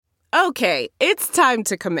Okay, it's time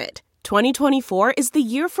to commit. 2024 is the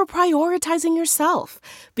year for prioritizing yourself.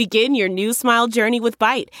 Begin your new smile journey with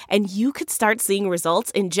Byte, and you could start seeing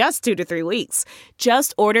results in just 2 to 3 weeks.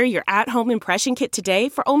 Just order your at-home impression kit today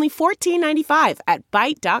for only $14.95 at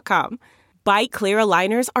Byte.com. Byte Clear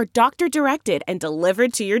aligners are doctor-directed and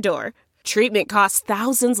delivered to your door. Treatment costs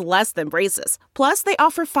thousands less than braces. Plus, they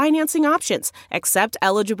offer financing options, accept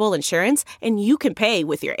eligible insurance, and you can pay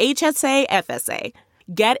with your HSA, FSA.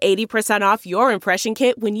 Get 80% off your impression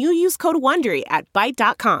kit when you use code WONDERY at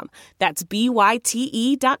Byte.com. That's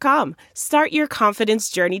BYTE.com. Start your confidence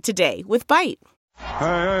journey today with Byte.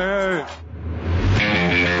 Hey.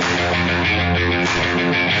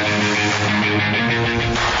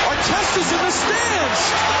 Artesta's in the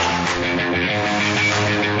stands.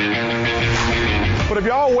 But if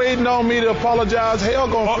y'all waiting on me to apologize, hell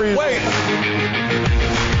gonna freeze. Wait.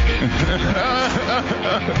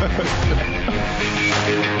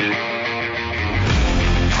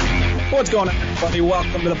 What's going on, everybody?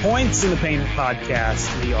 Welcome to the Points in the Paint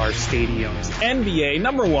podcast. We are Stadium's NBA,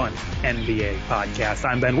 #1 NBA podcast.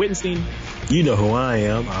 I'm Ben Wittenstein. You know who I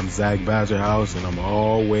am. I'm Zach Badgerhouse, and I'm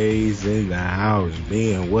always in the house.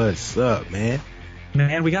 Ben, what's up, man?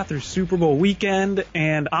 Man, we got through Super Bowl weekend,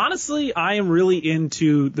 and honestly, I am really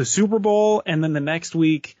into the Super Bowl and then the next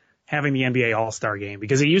week having the NBA All-Star Game,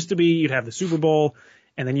 because it used to be you'd have the Super Bowl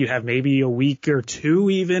and then you'd have maybe a week or two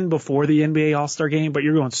even before the NBA All-Star Game, but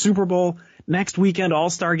you're going Super Bowl, next weekend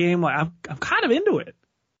All-Star Game. Like, I'm kind of into it.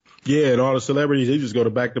 Yeah, and all the celebrities, they just go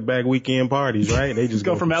to back-to-back weekend parties, right? They just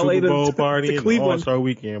go from LA Super Bowl to party and Cleveland. All-Star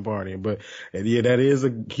weekend party. But yeah, that is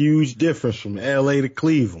a huge difference from LA to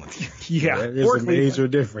Cleveland. Yeah, that is a major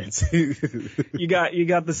difference. You got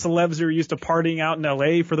the celebs who are used to partying out in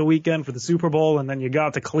LA for the weekend for the Super Bowl, and then you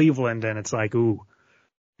got to Cleveland, and it's like, ooh.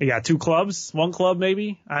 You got two clubs, one club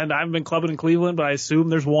maybe. I haven't been clubbing in Cleveland, but I assume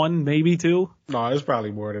there's one, maybe two. No, there's probably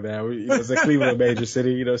more than that. It's a Cleveland major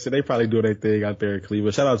city, so they probably do their thing out there in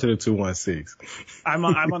Cleveland. Shout out to the 216. I'm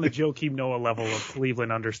on the Joakim Noah level of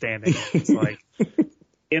Cleveland understanding. It's like,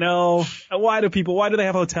 why do they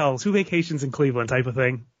have hotels? Who vacations in Cleveland type of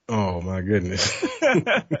thing? Oh my goodness.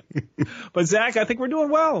 But Zach, I think we're doing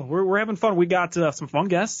well. We're having fun. We got some fun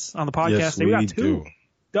guests on the podcast. Yes, we got do. two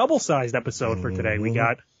double-sized episode for today. We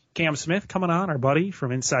got Cam Smith coming on, our buddy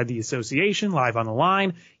from Inside the Association, live on the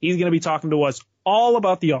line. He's going to be talking to us all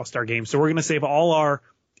about the All-Star Game. So we're going to save all our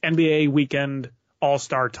NBA weekend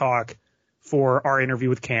All-Star talk for our interview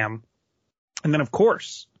with Cam. And then, of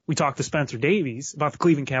course, we talked to Spencer Davies about the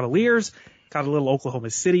Cleveland Cavaliers. Got a little Oklahoma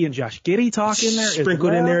City and Josh Giddey talk in there.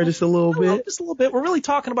 Sprinkled in there just a little bit. Just a little bit. We're really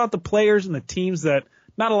talking about the players and the teams that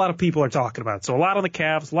not a lot of people are talking about. So a lot on the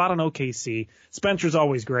Cavs, a lot on OKC. Spencer's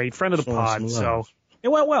always great, friend of the pod. So it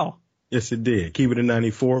went well. Yes, it did. Keep it at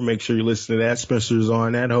 94. Make sure you listen to that. Spencer's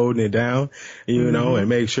on that, holding it down, and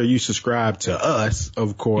make sure you subscribe to us,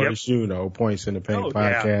 of course, Points in the Paint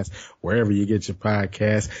podcast, wherever you get your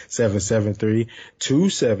podcast,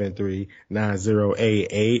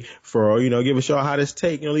 773-273-9088 for, give us your hottest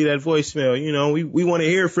take, leave that voicemail. We want to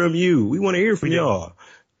hear from you. We want to hear from y'all.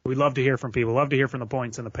 We love to hear from people. Love to hear from the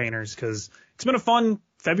Points and the Painters, because it's been a fun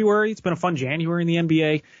February. It's been a fun January in the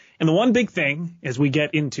NBA. And the one big thing, as we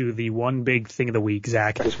get into the one big thing of the week,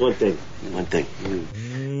 Zach. Just one thing.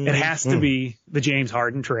 It has to be the James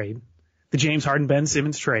Harden trade. The James Harden-Ben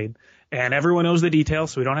Simmons trade. And everyone knows the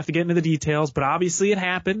details, so we don't have to get into the details. But obviously it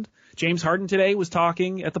happened. James Harden today was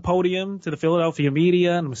talking at the podium to the Philadelphia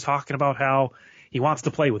media and was talking about how he wants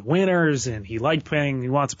to play with winners and he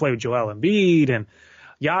wants to play with Joel Embiid and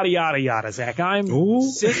yada, yada, yada, Zach. I'm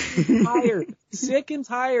sick and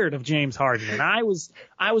tired of James Harden. And I was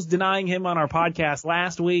denying him on our podcast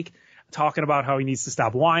last week, talking about how he needs to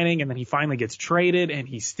stop whining, and then he finally gets traded, and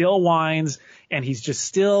he still whines, and he's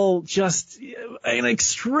still an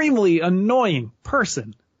extremely annoying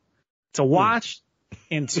person to watch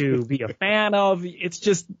and to be a fan of. It's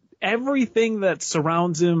just everything that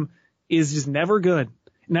surrounds him is just never good.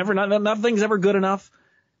 Nothing's ever good enough.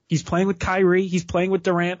 He's playing with Kyrie. He's playing with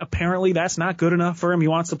Durant. Apparently, that's not good enough for him. He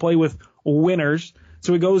wants to play with winners.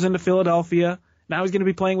 So he goes into Philadelphia. Now he's going to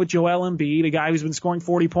be playing with Joel Embiid, a guy who's been scoring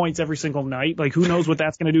 40 points every single night. Like, who knows what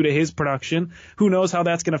that's going to do to his production? Who knows how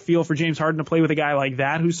that's going to feel for James Harden to play with a guy like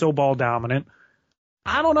that who's so ball dominant?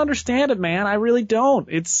 I don't understand it, man. I really don't.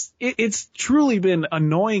 It's truly been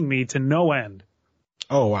annoying me to no end.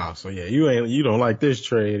 Oh, wow. So, yeah, you don't like this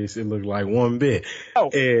trade. It looked like one bit.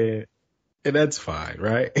 Oh. And that's fine,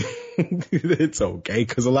 right? It's okay,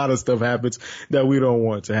 because a lot of stuff happens that we don't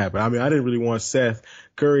want to happen. I mean, I didn't really want Seth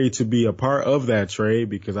Curry to be a part of that trade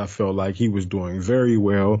because I felt like he was doing very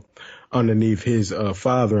well underneath his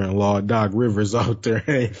father-in-law, Doc Rivers, out there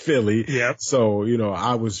in Philly. Yep. So,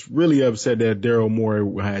 I was really upset that Daryl Morey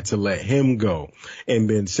had to let him go. And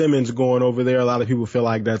Ben Simmons going over there, a lot of people feel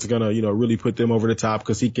like that's going to, really put them over the top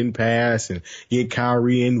because he can pass and get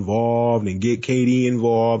Kyrie involved and get KD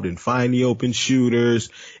involved and find the open shooters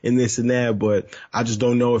and this and that. But I just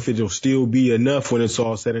don't know if it'll still be enough when it's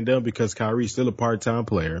all said and done because Kyrie's still a part-time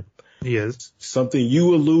player. He is. Something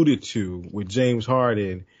you alluded to with James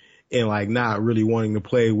Harden and like not really wanting to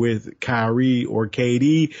play with Kyrie or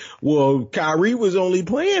KD. Well, Kyrie was only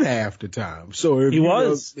playing half the time. So if he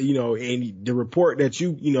was, and the report that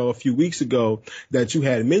a few weeks ago that you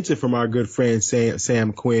had mentioned from our good friend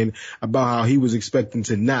Sam Quinn about how he was expecting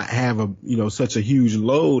to not have such a huge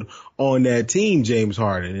load on that team, James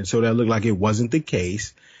Harden. And so that looked like it wasn't the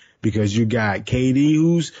case because you got KD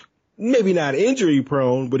who's maybe not injury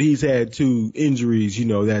prone, but he's had 2 injuries,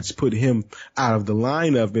 that's put him out of the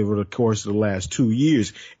lineup over the course of the last 2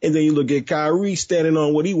 years. And then you look at Kyrie standing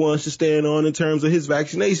on what he wants to stand on in terms of his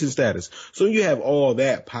vaccination status. So you have all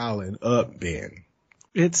that piling up, Ben.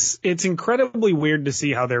 It's incredibly weird to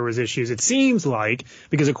see how there was issues. It seems like,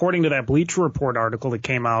 because according to that Bleacher Report article that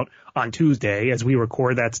came out on Tuesday, as we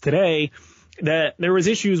record, that's today, that there was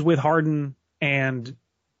issues with Harden and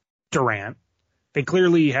Durant. They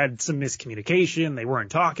clearly had some miscommunication. They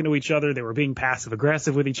weren't talking to each other. They were being passive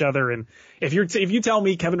aggressive with each other. And if you tell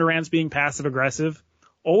me Kevin Durant's being passive aggressive,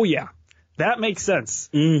 oh yeah, that makes sense.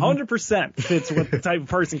 100% fits with the type of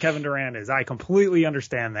person Kevin Durant is. I completely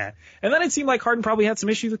understand that. And then it seemed like Harden probably had some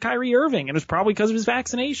issues with Kyrie Irving, and it was probably because of his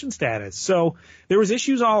vaccination status. So there was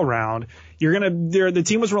issues all around. The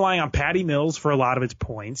team was relying on Patty Mills for a lot of its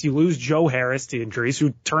points. You lose Joe Harris to injuries,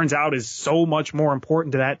 who turns out is so much more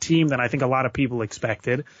important to that team than I think a lot of people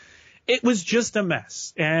expected. It was just a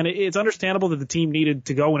mess. And it's understandable that the team needed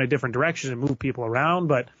to go in a different direction and move people around,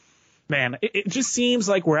 but man, it just seems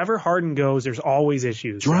like wherever Harden goes, there's always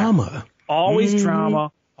issues. Drama. Always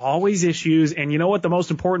drama, always issues. And you know what the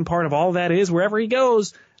most important part of all of that is? Wherever he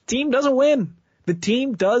goes, team doesn't win. The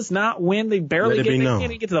team does not win. They barely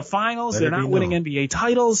can't get to the finals. They're not winning NBA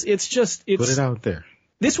titles. Put it out there.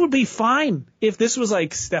 This would be fine if this was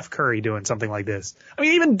like Steph Curry doing something like this. I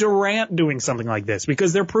mean, even Durant doing something like this,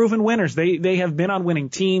 because they're proven winners. They have been on winning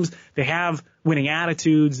teams. They have winning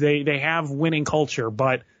attitudes. They have winning culture,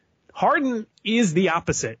 but Harden is the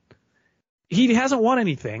opposite. He hasn't won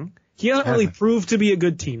anything. He hasn't really proved to be a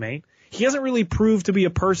good teammate. He hasn't really proved to be a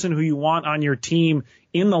person who you want on your team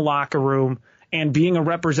in the locker room and being a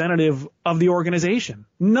representative of the organization.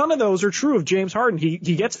 None of those are true of James Harden. He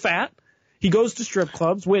gets fat. He goes to strip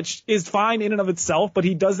clubs, which is fine in and of itself, but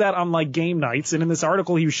he does that on like game nights. And in this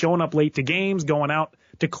article, he was showing up late to games, going out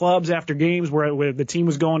to clubs after games where the team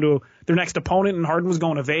was going to their next opponent and Harden was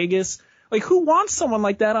going to Vegas. Like, who wants someone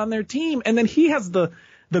like that on their team? And then he has the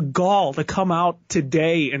gall to come out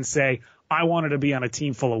today and say, I wanted to be on a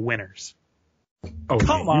team full of winners. Oh,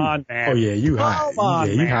 Come on, man. Oh, yeah, you hot.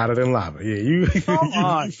 Yeah, you hotter than lava. Yeah, you feeling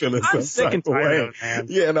I'm some sick type and of tired way. of it, man.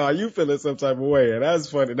 Yeah, no, you feeling some type of way. And that's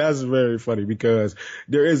funny. That's very funny because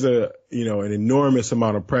there is an enormous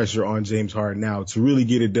amount of pressure on James Harden now to really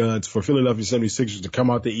get it done, for Philadelphia 76ers to come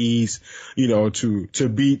out the East, to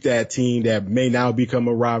beat that team that may now become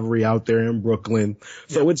a rivalry out there in Brooklyn.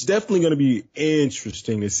 So it's definitely going to be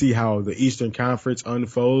interesting to see how the Eastern Conference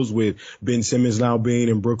unfolds with Ben Simmons now being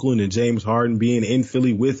in Brooklyn and James Harden being in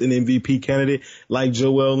Philly with an MVP candidate like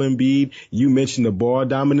Joel Embiid. You mentioned the ball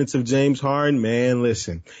dominance of James Harden. Man,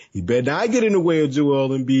 listen, you better not get in the way of Joel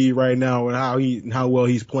Embiid right now and how well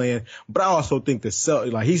he's playing. But I also think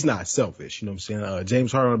he's not selfish. You know what I'm saying?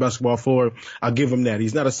 James Harden on the basketball floor, I'll give him that.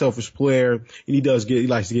 He's not a selfish player, and he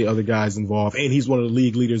likes to get other guys involved. And he's one of the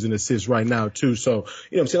league leaders in assists right now too. So, you know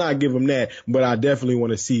what I'm saying? I give him that, but I definitely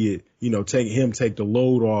want to see it, take the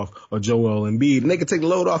load off of Joel Embiid, and they can take the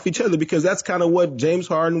load off each other, because that's kind of what James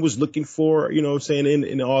Harden was looking for,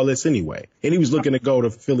 in all this anyway. And he was looking to go to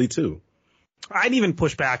Philly too. I'd even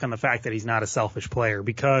push back on the fact that he's not a selfish player,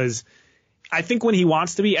 because I think when he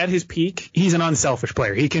wants to be at his peak, he's an unselfish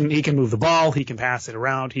player. He can move the ball. He can pass it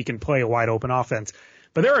around. He can play a wide open offense.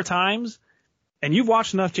 But there are times, and you've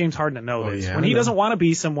watched enough James Harden to know this, when he doesn't want to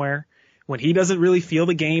be somewhere, when he doesn't really feel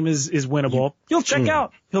the game is winnable, he'll check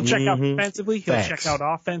out. He'll check out defensively. He'll check out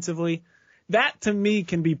offensively. That to me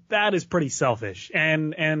that is pretty selfish.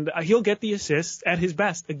 And he'll get the assists at his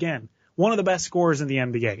best. Again, one of the best scorers in the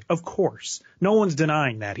NBA. Of course. No one's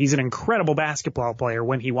denying that. He's an incredible basketball player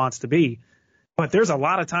when he wants to be. But there's a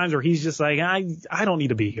lot of times where he's just like, I don't need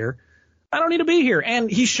to be here. I don't need to be here. And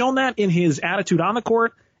he's shown that in his attitude on the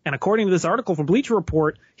court. And according to this article from Bleacher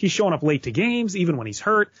Report, he's showing up late to games, even when he's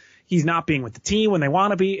hurt. He's not being with the team when they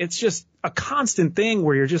want to be. It's just a constant thing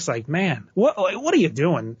where you're just like, man, what are you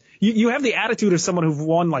doing? You have the attitude of someone who've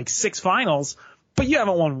won like 6 finals, but you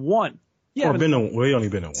haven't won one. He only been on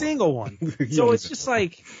one. Single one. So it's just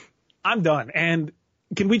like, I'm done. And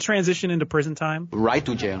can we transition into prison time? Right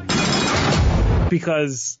to jail.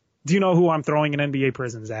 Because do you know who I'm throwing in NBA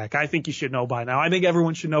prison, Zach? I think you should know by now. I think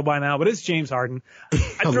everyone should know by now, but it's James Harden. I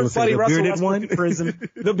threw Buddy Russell Westbrook in prison.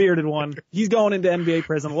 The bearded one. He's going into NBA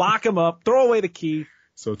prison. Lock him up. Throw away the key.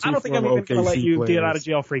 So I don't think I'm even going to let you get out of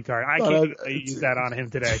jail free card. I can't use that on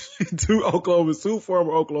him today. Two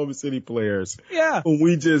former Oklahoma City players. Yeah.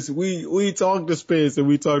 We talked to Spence and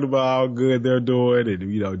we talked about how good they're doing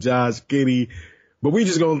and, Josh Giddey. But we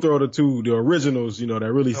just gonna throw the originals,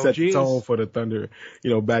 that really set the tone for the Thunder,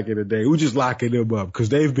 back in the day. We just locking them up because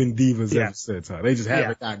they've been divas ever since, huh? They just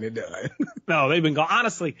haven't gotten it done. No, they've been gone.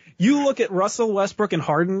 Honestly, you look at Russell Westbrook and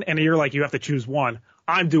Harden and you're like, you have to choose one.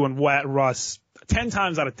 I'm doing Russ 10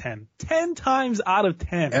 times out of 10. 10 times out of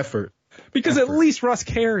 10. Effort. Because at least Russ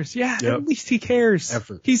cares. Yeah, yep. At least he cares.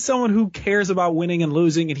 Effort. He's someone who cares about winning and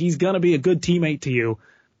losing, and he's gonna be a good teammate to you.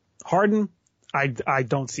 Harden, I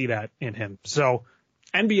don't see that in him. So,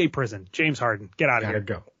 NBA prison, James Harden, get out of here.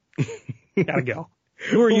 Gotta go.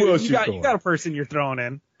 Who are you? You got a person you're throwing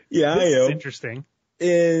in. Yeah, this I am. Is interesting.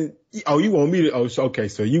 And you want me to?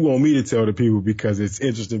 So you want me to tell the people because it's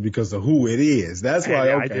interesting because of who it is. That's why.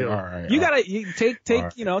 Yeah, okay, I do. All right. You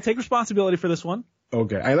gotta take responsibility for this one.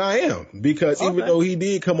 Okay, and I am because even though he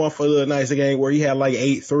did come off a little nicer game where he had like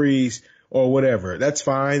 8 threes or whatever, that's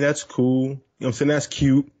fine. That's cool. You know what I'm saying? That's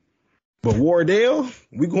cute. But Wardell,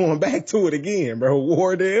 we going back to it again, bro.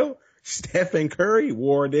 Wardell, Stephen Curry,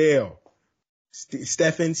 Wardell,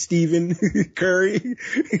 Stephen Curry,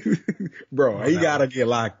 bro. He gotta get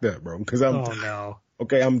locked up, bro. Because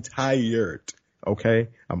okay, I'm tired. Okay,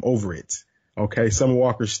 I'm over it. Okay, Summer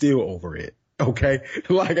Walker's still over it. Okay,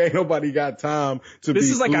 like ain't nobody got time to.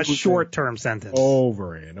 This is like a short-term sentence.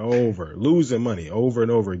 Over and over, losing money over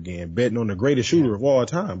and over again, betting on the greatest shooter of all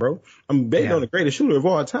time, bro. I'm betting on the greatest shooter of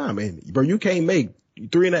all time, and bro, you can't make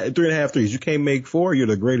three and a half threes. You can't make 4. You're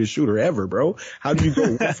the greatest shooter ever, bro. How do you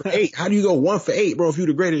go 1 for 8? How do you go 1 for 8, bro? If you're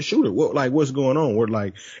the greatest shooter, what's going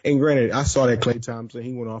on? And granted, I saw that Klay Thompson.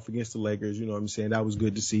 He went off against the Lakers. You know what I'm saying? That was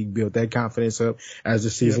good to see. Built that confidence up as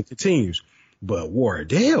the season continues. But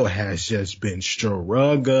Wardell has just been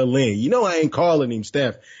struggling. I ain't calling him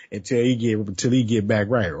Steph until he get back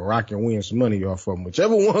right, or I can win some money off of him,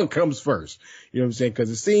 whichever one comes first. You know what I'm saying?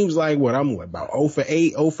 Because it seems like I'm about 0 for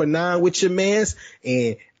 8, 0 for 9 with your mans,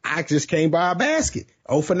 and I just came by a basket.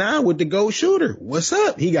 0 for 9 with the gold shooter. What's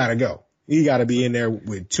up? He gotta go. He gotta be in there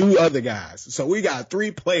with 2 other guys. So we got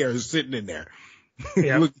 3 players sitting in there.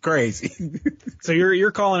 Yep. Looking crazy. So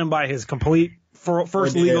you're calling him by his complete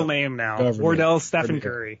first legal name now. Wardell Stephen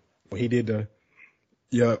Curry. He did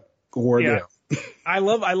Wardell. Yeah. I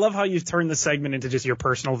love how you turned the segment into just your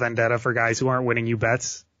personal vendetta for guys who aren't winning you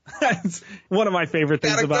bets. That's one of my favorite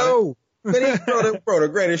things about it. Bro, the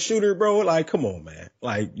greatest shooter, bro. Like, come on, man.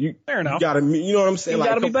 Like, fair enough. You gotta, you know what I'm saying? You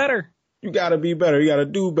gotta be better. You gotta be better. You gotta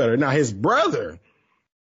do better. Now, his brother,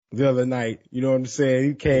 the other night, you know what I'm saying?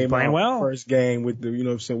 He came out first game with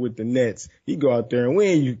with the Nets. He go out there and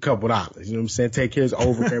win you a couple dollars. You know what I'm saying? Take his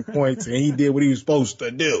over and points, and he did what he was supposed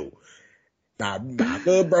to do. Nah,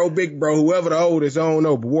 good bro, big bro, whoever the oldest, I don't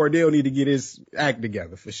know, but Wardell need to get his act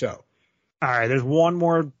together for sure. All right, there's one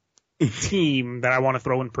more team that I want to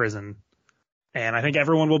throw in prison, and I think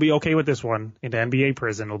everyone will be okay with this one. Into NBA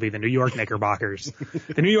prison will be the New York Knickerbockers.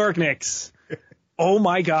 The New York Knicks. Oh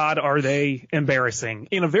my God, are they embarrassing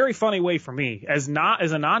in a very funny way for me. As a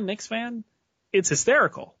non-Knicks fan, it's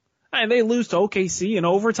hysterical. And they lose to OKC in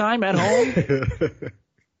overtime at home.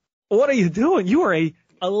 What are you doing? You are a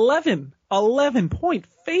 11 point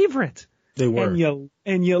favorite. They were.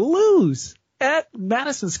 And you lose at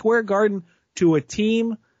Madison Square Garden to a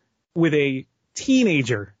team with a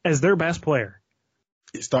teenager as their best player.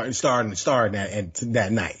 Starting that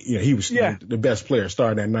night. He was the best player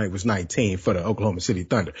starting that night was 19 for the Oklahoma City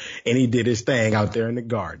Thunder. And he did his thing out there in the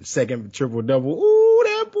Garden. Second triple-double. Ooh,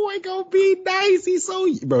 that boy gonna be nice. He's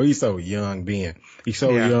so young, Ben. He's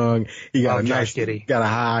so young. He got got a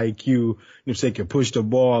high IQ. You know, so he can push the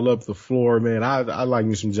ball up the floor, man. I like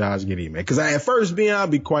me some Josh Giddey, man. Cause at first, Ben, I'll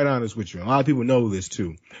be quite honest with you. A lot of people know this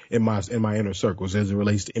too in my inner circles as it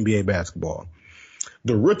relates to NBA basketball.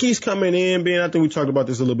 The rookies coming in, Ben, I think we talked about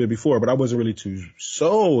this a little bit before, but I wasn't really too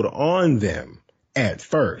sold on them at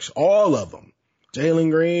first. All of them. Jalen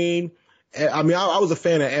Green, I mean, I was a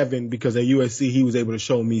fan of Evan because at USC he was able to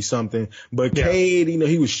show me something. But Cade,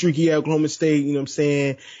 he was streaky at Oklahoma State, you know what I'm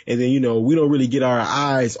saying? And then, we don't really get our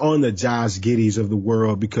eyes on the Josh Giddeys of the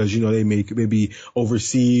world because, they may be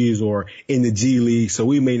overseas or in the G League. So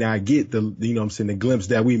we may not get the glimpse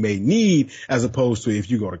that we may need as opposed to if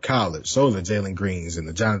you go to college. So the Jalen Greens and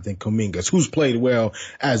the Jonathan Kumingas, who's played well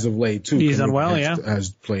as of late too. He's done well, has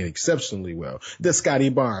played exceptionally well. The Scotty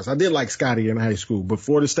Barnes. I did like Scotty in high school, but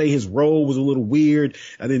Florida State, his role was a little weird.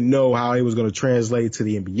 I didn't know how he was going to translate to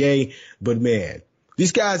the NBA, but man,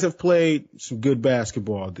 these guys have played some good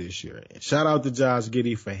basketball this year. And shout out to Josh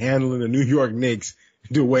Giddey for handling the New York Knicks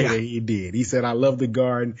the way that he did. He said, I love the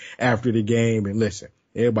Garden after the game. And listen,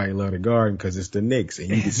 everybody love the Garden because it's the Knicks.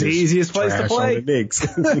 And it's the easiest place to play. On the Knicks.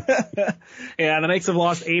 Yeah, the Knicks have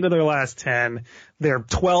lost 8 of their last 10. They're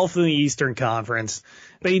 12th in the Eastern Conference.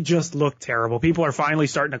 They just look terrible. People are finally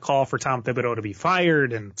starting to call for Tom Thibodeau to be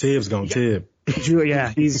fired. And Tibbs gonna tib. Yeah,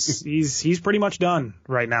 he's pretty much done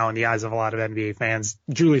right now in the eyes of a lot of NBA fans.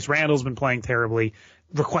 Julius Randle's been playing terribly,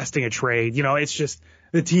 requesting a trade. It's just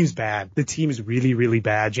the team's bad. The team is really, really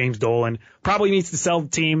bad. James Dolan probably needs to sell the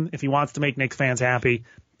team if he wants to make Knicks fans happy.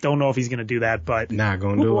 Don't know if he's going to do that, but not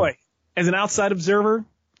going to do it. As an outside observer,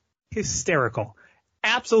 hysterical.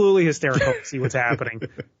 Absolutely hysterical to see what's happening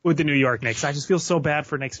with the New York Knicks. I just feel so bad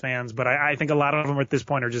for Knicks fans, but I think a lot of them at this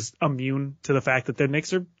point are just immune to the fact that the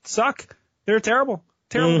Knicks suck. They're a terrible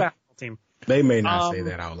basketball team. They may not say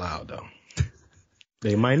that out loud, though.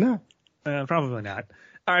 They might not. Probably not.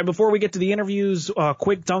 All right, before we get to the interviews,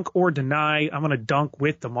 quick dunk or deny. I'm going to dunk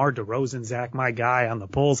with DeMar DeRozan. Zach, my guy on the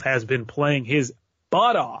Bulls, has been playing his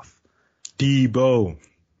butt off. Debo.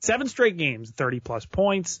 7 straight games, 30-plus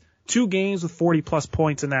points. 2 games with 40-plus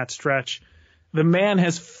points in that stretch. The man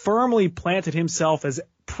has firmly planted himself as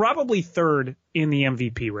probably third in the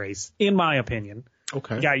MVP race, in my opinion.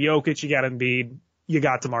 Okay. You got Jokic, you got Embiid, you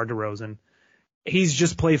got DeMar DeRozan. He's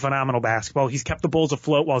just played phenomenal basketball. He's kept the Bulls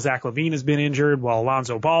afloat while Zach LaVine has been injured, while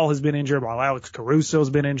Alonzo Ball has been injured, while Alex Caruso has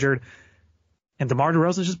been injured. And DeMar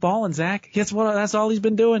DeRozan's just balling, Zach. That's all he's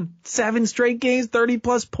been doing. 7 straight games,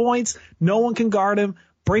 30-plus points. No one can guard him,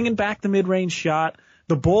 bringing back the mid-range shot.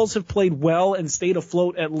 The Bulls have played well and stayed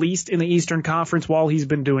afloat, at least in the Eastern Conference, while he's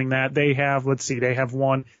been doing that. They have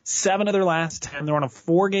won 7 of their last 10. They're on a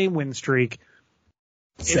 4-game win streak.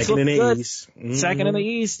 Second in the East. Mm-hmm. Second in the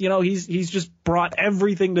East. He's just brought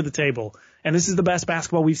everything to the table. And this is the best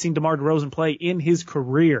basketball we've seen DeMar DeRozan play in his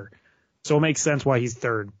career. So it makes sense why he's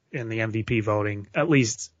third in the MVP voting, at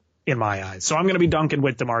least in my eyes. So I'm going to be dunking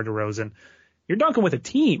with DeMar DeRozan. You're dunking with a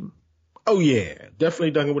team. Oh, yeah.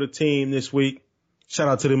 Definitely dunking with a team this week. Shout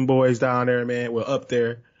out to them boys down there, man. We're up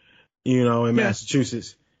there, in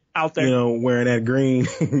Massachusetts. Out there. Wearing that green,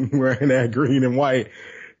 and white.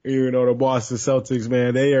 The Boston Celtics,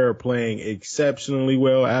 man, they are playing exceptionally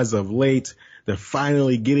well as of late. They're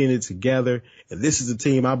finally getting it together. And this is a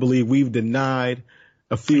team I believe we've denied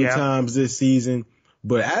a few times this season.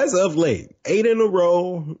 But as of late, 8 in a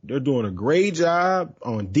row, they're doing a great job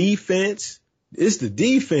on defense. It's the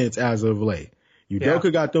defense as of late.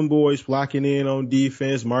 Udoka got them boys flocking in on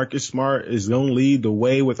defense. Marcus Smart is going to lead the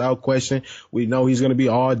way without question. We know he's going to be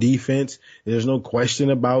all defense. There's no question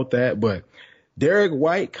about that. But Derek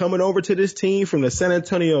White coming over to this team from the San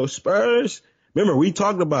Antonio Spurs. Remember, we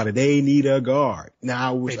talked about it. They need a guard. Now,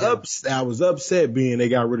 I was upset being they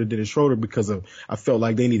got rid of Dennis Schroeder because I felt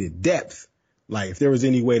like they needed depth. Like, if there was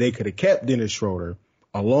any way they could have kept Dennis Schroeder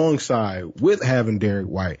alongside with having Derek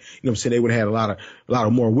White, they would have had a lot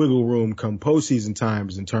of more wiggle room come postseason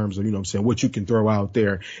times in terms of, what you can throw out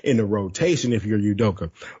there in the rotation if you're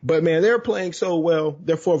Udoka. But man, they're playing so well.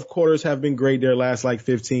 Their fourth quarters have been great. Their last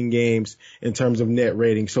 15 games in terms of net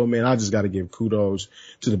rating. So man, I just got to give kudos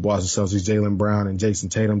to the Boston Celtics, Jaylen Brown and Jason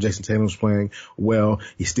Tatum. Jason Tatum's playing well.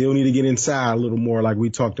 He still need to get inside a little more like we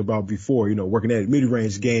talked about before, working that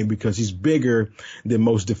mid-range game because he's bigger than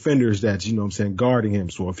most defenders that's, guarding him.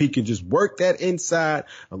 So if he can just work that inside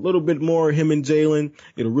a little bit more, him and Jaylen,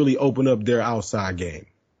 it'll really open up their outside game.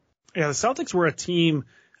 Yeah, the Celtics were a team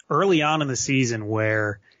early on in the season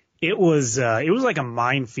where it was like a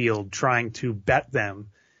minefield trying to bet them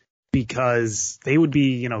because they would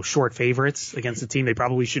be, short favorites against a team they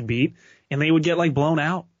probably should beat, and they would get blown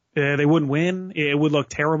out. They wouldn't win. It would look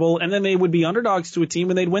terrible, and then they would be underdogs to a team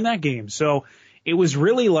and they'd win that game. So it was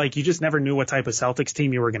really like you just never knew what type of Celtics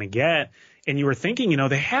team you were going to get. And you were thinking,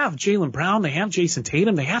 they have Jaylen Brown, they have Jason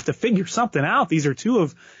Tatum, they have to figure something out. These are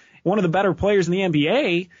one of the better players in the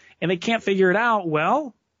NBA, and they can't figure it out.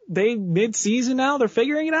 Well, they mid-season now, they're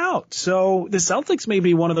figuring it out. So the Celtics may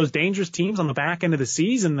be one of those dangerous teams on the back end of the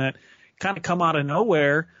season that kind of come out of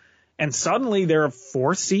nowhere and suddenly they're a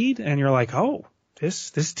 4th seed, and you're like, oh,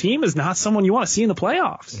 this team is not someone you want to see in the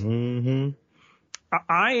playoffs. Mm-hmm.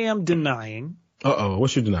 I am denying.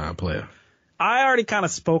 What's your denying, player? I already kind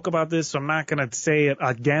of spoke about this, so I'm not going to say it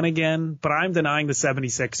again, but I'm denying the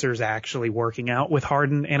 76ers actually working out with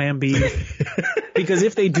Harden and Embiid. Because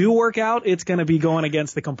if they do work out, it's going to be going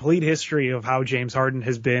against the complete history of how James Harden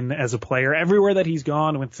has been as a player. Everywhere that he's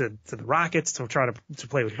gone, went to the Rockets to try to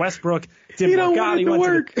play with Westbrook. Didn't work out. He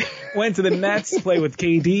went to the Nets to play with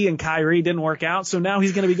KD and Kyrie. Didn't work out. So now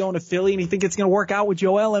he's going to be going to Philly, and you think it's going to work out with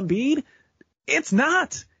Joel Embiid? It's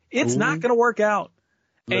not. It's not going to work out.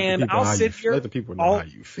 And I'll sit here. Let the people know how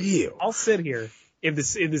you feel. I'll sit here. If the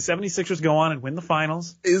 76ers go on and win the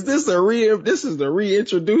finals. Is this this is the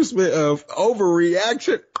reintroducement of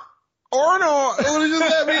overreaction? Or no, just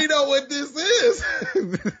let me know what this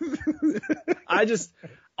is.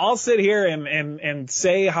 I'll sit here and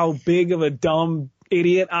say how big of a dumb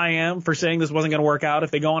idiot I am for saying this wasn't going to work out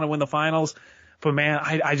if they go on and win the finals. But man,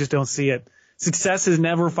 I just don't see it. Success has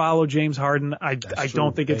never followed James Harden. I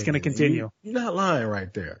don't think it's going to continue. You're not lying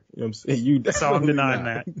right there. You know what I'm saying? So I'm denying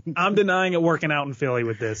that. I'm denying it working out in Philly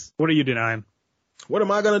with this. What are you denying? What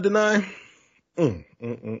am I going to deny?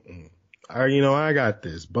 I got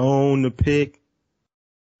this bone to pick.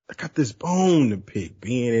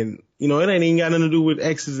 Being in, it ain't even got nothing to do with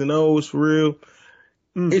X's and O's for real.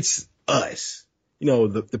 It's us.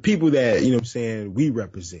 The people that, we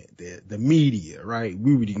represent, the media, right?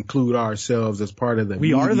 We would include ourselves as part of the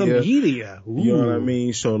media. We are the media. Ooh. You know what I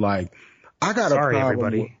mean? So I got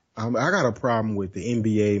everybody. I got a problem with the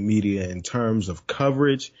NBA media in terms of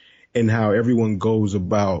coverage and how everyone goes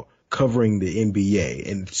about covering the NBA.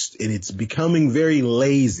 And it's becoming very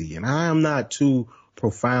lazy. And I am not too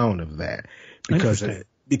profound of that because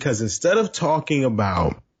instead of talking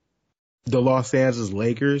about the Los Angeles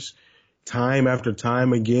Lakers, time after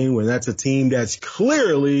time again, when that's a team that's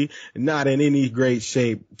clearly not in any great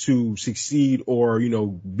shape to succeed or,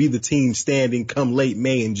 be the team standing come late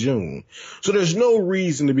May and June. So there's no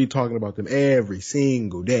reason to be talking about them every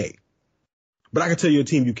single day. But I can tell you a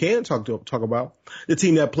team you can talk about, the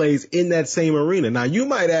team that plays in that same arena. Now, you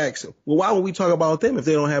might ask, well, why would we talk about them if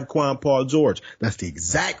they don't have Paul George? That's the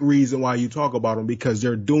exact reason why you talk about them, because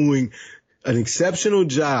they're doing an exceptional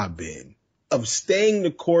job, Ben, of staying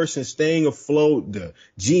the course and staying afloat. The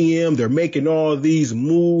GM, they're making all these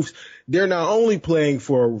moves. They're not only playing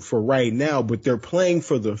for right now, but they're playing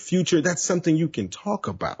for the future. That's something you can talk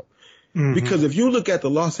about. Mm-hmm. Because if you look at the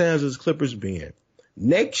Los Angeles Clippers being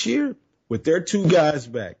next year with their 2 guys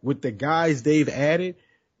back, with the guys they've added,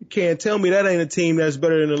 you can't tell me that ain't a team that's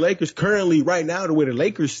better than the Lakers currently right now, the way the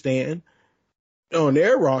Lakers stand on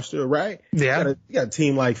their roster, right? Yeah. You got a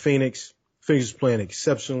team like Phoenix. Phoenix is playing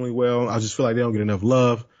exceptionally well. I just feel like they don't get enough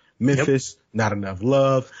love. Memphis, not enough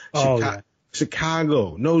love.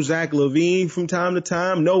 Chicago, no Zach LaVine from time to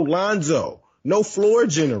time. No Lonzo, no floor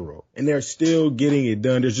general. And they're still getting it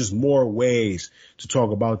done. There's just more ways to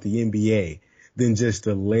talk about the NBA than just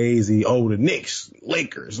the lazy, the Knicks,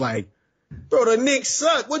 Lakers. Bro, the Knicks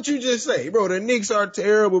suck. What you just say? Bro, the Knicks are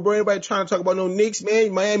terrible. Bro, anybody trying to talk about no Knicks,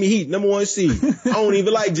 man? Miami Heat, #1 seed. I don't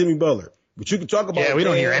even like Jimmy Butler. But you can talk about. Yeah, we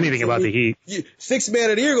don't hear anything about the Heat. 6th man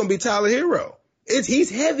of the year going to be Tyler Hero. He's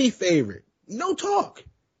heavy favorite. No talk.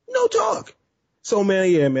 So man,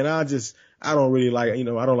 I don't really like, I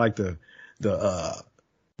don't like the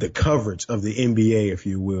coverage of the NBA, if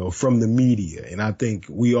you will, from the media. And I think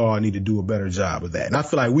we all need to do a better job of that. And I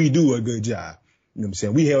feel like we do a good job. You know what I'm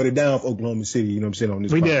saying? We held it down for Oklahoma City, you know what I'm saying, on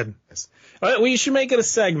this podcast. We did. We should make it a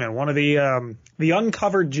segment, one of the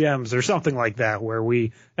uncovered gems or something like that, where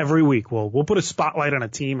every week we'll put a spotlight on a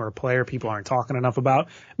team or a player people aren't talking enough about.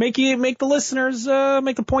 Make the listeners,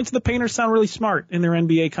 make the points of the painters sound really smart in their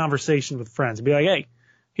NBA conversation with friends. Be like, hey,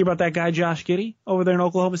 hear about that guy Josh Giddey over there in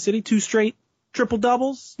Oklahoma City? 2 straight triple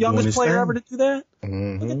doubles, youngest player ever to do that.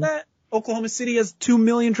 Mm-hmm. Look at that. Oklahoma City has 2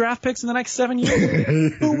 million draft picks in the next 7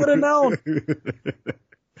 years. Who would have known?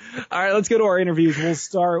 All right, let's go to our interviews. We'll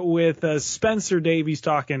start with Spencer Davies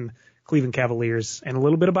talking Cleveland Cavaliers and a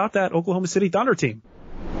little bit about that Oklahoma City Thunder team.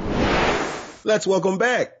 Let's welcome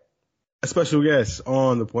back a special guest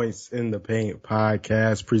on the Points in the Paint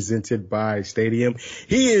podcast presented by Stadium.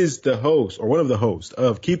 He is the host, or one of the hosts,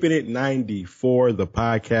 of Keeping It 94, the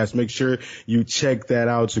podcast. Make sure you check that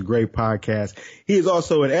out. It's a great podcast. He is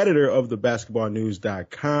also an editor of the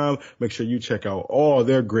Basketballnews.com. Make sure you check out all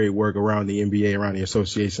their great work around the NBA, around the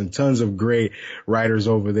association. Tons of great writers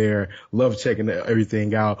over there. Love checking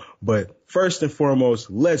everything out. But first and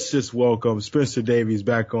foremost, let's just welcome Spencer Davies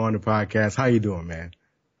back on the podcast. How you doing, man?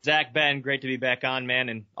 Zach, Ben, great to be back on, man,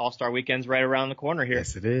 and All-Star Weekend's right around the corner here.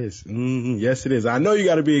 Yes, it is. Mm-hmm. Yes, it is. I know you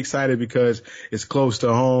got to be excited because it's close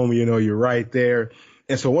to home. You're right there.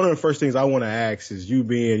 And so one of the first things I want to ask is, you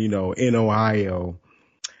being, in Ohio,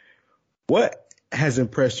 what has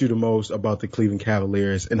impressed you the most about the Cleveland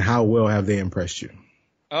Cavaliers, and how well have they impressed you?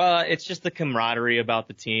 It's just the camaraderie about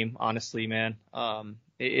the team, honestly, man.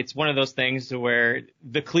 It's one of those things where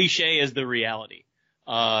the cliche is the reality.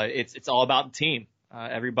 It's all about the team.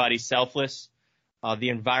 Everybody's selfless. The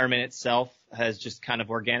environment itself has just kind of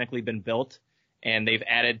organically been built, and they've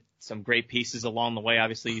added some great pieces along the way.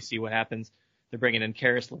 Obviously, you see what happens. They're bringing in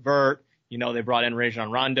Karis LeVert. They brought in Rajon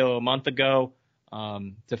Rondo a month ago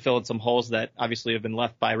to fill in some holes that obviously have been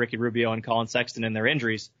left by Ricky Rubio and Colin Sexton in their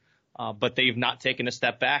injuries. But they've not taken a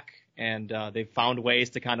step back, and they've found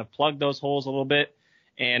ways to kind of plug those holes a little bit.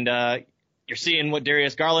 And you're seeing what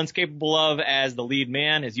Darius Garland's capable of as the lead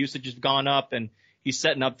man. His usage has gone up, and he's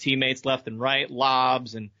setting up teammates left and right,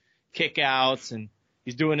 lobs and kickouts, and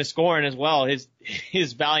he's doing his scoring as well.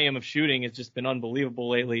 His volume of shooting has just been unbelievable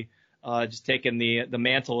lately, just taking the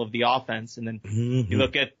mantle of the offense. And then you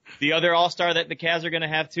look at the other all-star that the Cavs are going to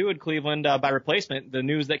have too in Cleveland by replacement. The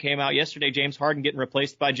news that came out yesterday, James Harden getting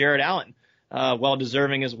replaced by Jared Allen, well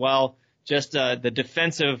deserving as well. Just the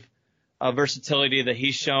defensive versatility that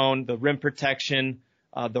he's shown, the rim protection,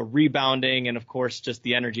 the rebounding, and of course just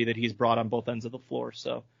the energy that he's brought on both ends of the floor.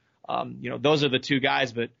 So, those are the two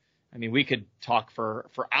guys, but I mean, we could talk for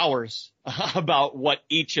hours about what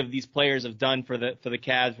each of these players have done for the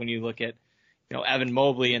Cavs. When you look at, Evan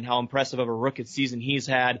Mobley and how impressive of a rookie season he's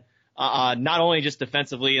had, not only just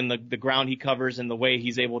defensively in the ground he covers and the way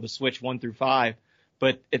he's able to switch 1 through 5,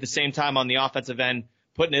 but at the same time on the offensive end,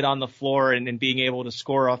 putting it on the floor and being able to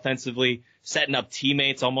score offensively, setting up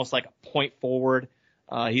teammates almost like a point forward.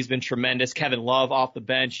 He's been tremendous. Kevin Love off the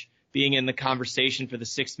bench, being in the conversation for the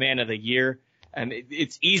 6th man of the year.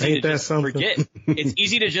 It's easy to just forget. It's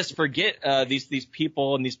easy to just forget these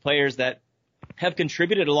people and these players that have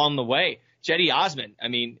contributed along the way. Cedi Osman, I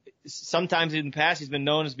mean, sometimes in the past he's been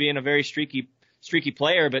known as being a very streaky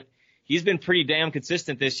player, but he's been pretty damn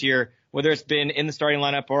consistent this year, whether it's been in the starting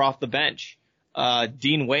lineup or off the bench.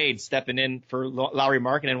 Dean Wade stepping in for Lauri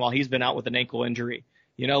Markkanen while he's been out with an ankle injury.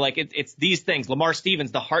 It's these things. Lamar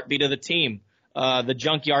Stevens, the heartbeat of the team, the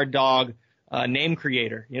junkyard dog, name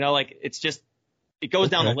creator. It's just, it goes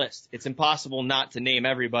down the list. It's impossible not to name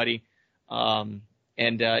everybody.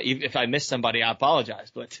 If I miss somebody, I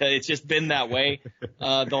apologize, but it's just been that way,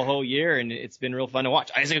 the whole year, and it's been real fun to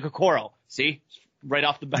watch. Isaac Okoro, see, right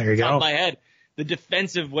off the top of my head, the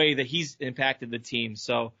defensive way that he's impacted the team.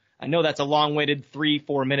 So I know that's a long-waited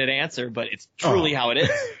 3-4 minute answer, but it's truly how it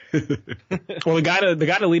is. Well, the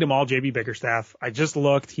guy to lead them all, JB Bickerstaff. I just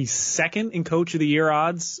looked; he's 2nd in Coach of the Year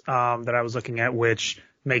odds that I was looking at, which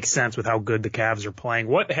makes sense with how good the Cavs are playing.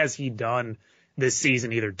 What has he done this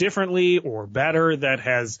season, either differently or better, that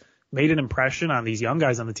has made an impression on these young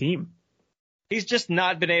guys on the team? He's just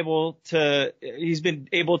not been able to. He's been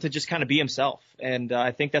able to just kind of be himself, and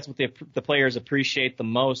I think that's what the players appreciate the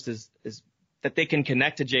most is that they can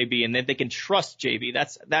connect to JB and that they can trust JB.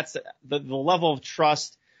 That's the level of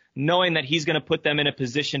trust, knowing that he's going to put them in a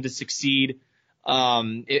position to succeed.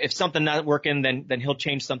 If something not working, then he'll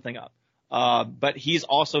change something up. But he's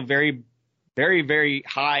also very, very, very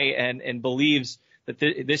high and believes that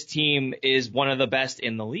this team is one of the best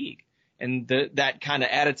in the league. And that kind of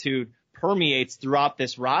attitude permeates throughout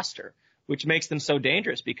this roster, which makes them so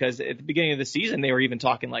dangerous, because at the beginning of the season, they were even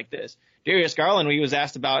talking like this. Darius Garland, when he was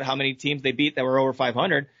asked about how many teams they beat that were over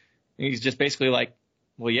 500, he's just basically like,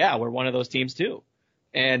 well, yeah, we're one of those teams too.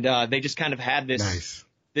 And they just kind of had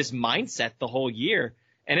this mindset the whole year.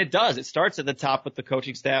 And it does. It starts at the top with the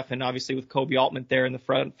coaching staff, and obviously with Kobe Altman there in the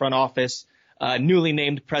front office, newly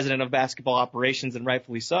named president of basketball operations, and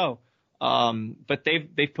rightfully so. But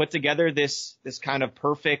they've put together this kind of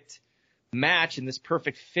perfect match and this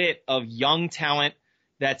perfect fit of young talent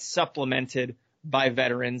that's supplemented by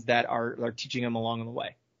veterans that are teaching them along the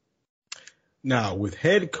way. Now, with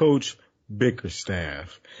head coach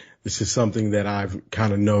Bickerstaff, this is something that I've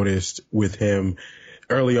kind of noticed with him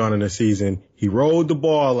early on in the season. He rolled the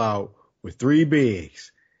ball out with 3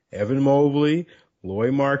 bigs, Evan Mobley,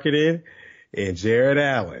 Lauri Markkanen, and Jared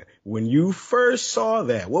Allen. When you first saw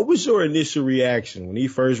that, what was your initial reaction when he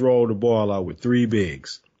first rolled the ball out with 3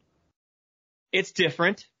 bigs? It's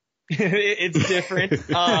different. It's different.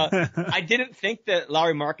 I didn't think that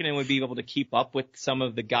Lauri Markkanen would be able to keep up with some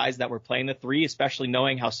of the guys that were playing the 3, especially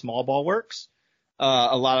knowing how small ball works.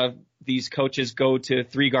 A lot of these coaches go to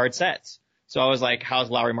 3-guard sets. So I was like, how's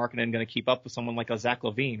Lauri Markkanen going to keep up with someone like a Zach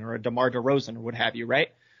LaVine or a DeMar DeRozan or what have you,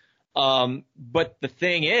 right? But the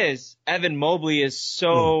thing is, Evan Mobley is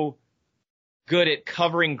so good at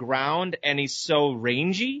covering ground and he's so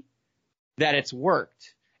rangy that it's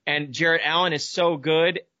worked. And Jarrett Allen is so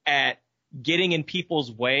good at getting in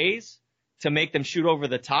people's ways to make them shoot over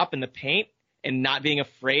the top in the paint and not being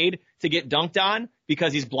afraid to get dunked on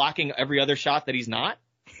because he's blocking every other shot that he's not.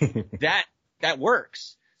 That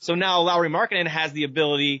works. So now Lauri Markkanen has the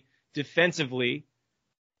ability defensively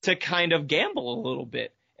to kind of gamble a little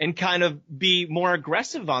bit and kind of be more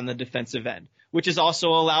aggressive on the defensive end, which has also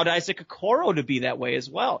allowed Isaac Okoro to be that way as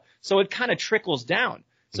well. So it kind of trickles down.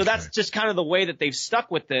 So that's just kind of the way that they've stuck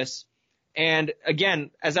with this. And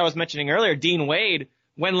again, as I was mentioning earlier, Dean Wade,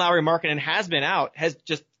 when Lauri Markkanen has been out, has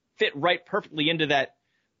just fit right perfectly into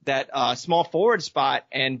that small forward spot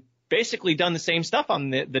and basically done the same stuff on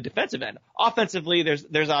the defensive end. Offensively,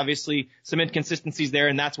 there's obviously some inconsistencies there,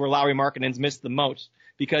 and that's where Lauri Markkanen's missed the most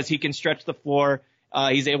because he can stretch the floor.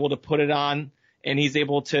 He's able to put it on, and he's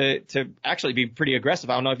able to actually be pretty aggressive.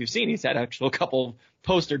 I don't know if you've seen, he's had actually a couple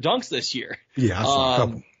poster dunks this year. Yeah, I saw a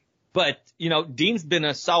couple. But, Dean's been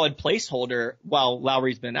a solid placeholder while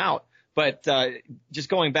Lowry's been out. But just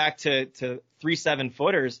going back to 3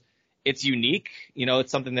 7-footers, it's unique.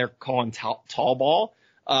 It's something they're calling tall ball.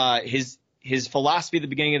 His philosophy at the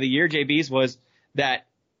beginning of the year, JB's, was that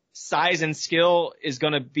size and skill is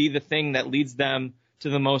going to be the thing that leads them to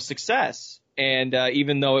the most success. And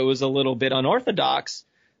even though it was a little bit unorthodox,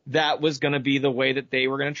 that was going to be the way that they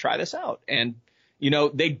were going to try this out. And,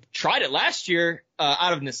 they tried it last year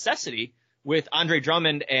out of necessity with Andre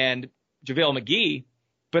Drummond and JaVale McGee,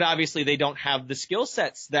 but obviously they don't have the skill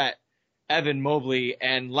sets that Evan Mobley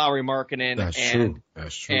and Lauri Markkanen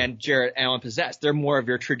and Jarrett Allen possess. They're more of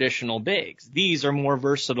your traditional bigs. These are more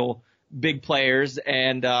versatile big players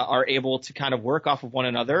and are able to kind of work off of one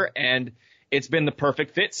another, and it's been the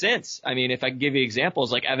perfect fit since. I mean, if I can give you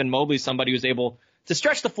examples, like Evan Mobley, somebody who's able to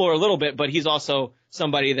stretch the floor a little bit, but he's also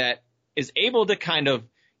somebody that is able to kind of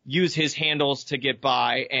use his handles to get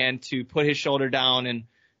by and to put his shoulder down and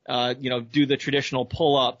do the traditional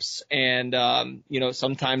pull-ups and,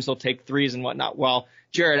 sometimes he'll take threes and whatnot. While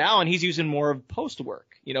Jarrett Allen, he's using more of post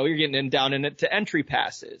work. You're getting him down into entry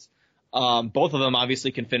passes. Both of them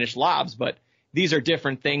obviously can finish lobs, but these are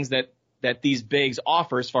different things that these bigs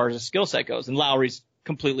offer as far as a skill set goes. And Lowry's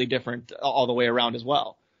completely different all the way around as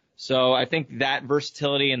well. So I think that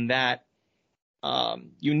versatility and that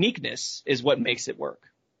uniqueness is what makes it work.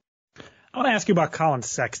 I want to ask you about Colin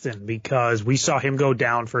Sexton because we saw him go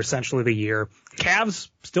down for essentially the year. Cavs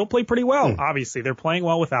still play pretty well. Obviously, they're playing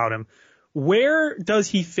well without him. Where does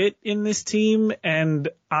he fit in this team? And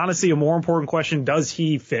honestly, a more important question, does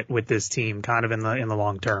he fit with this team kind of in the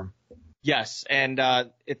long term? Yes. And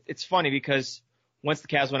it's funny because once the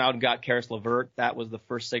Cavs went out and got Karis LeVert, that was the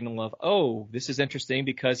first signal of, oh, this is interesting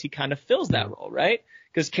because he kind of fills that role, right?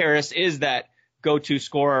 Because Karis is that go-to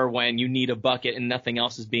scorer when you need a bucket and nothing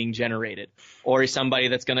else is being generated, or he's somebody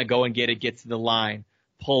that's going to go and get to the line,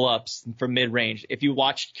 pull-ups from mid-range. If you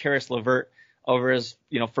watched Karis LeVert over his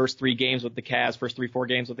first 4 games with the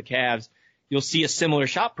Cavs, you'll see a similar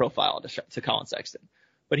shot profile to Colin Sexton.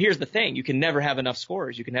 But here's the thing. You can never have enough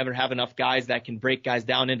scorers. You can never have enough guys that can break guys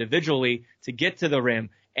down individually to get to the rim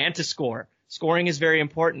and to score. Scoring is very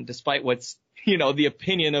important, despite what's, the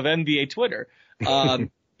opinion of NBA Twitter.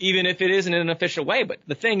 Even if it isn't in an official way. But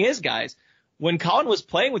the thing is, guys, when Colin was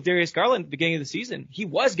playing with Darius Garland at the beginning of the season, he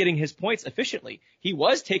was getting his points efficiently. He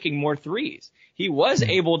was taking more threes. He was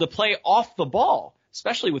able to play off the ball,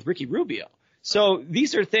 especially with Ricky Rubio. So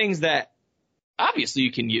these are things that obviously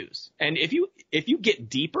you can use. And if you get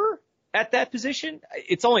deeper at that position,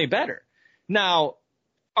 it's only better. Now,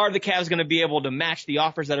 are the Cavs going to be able to match the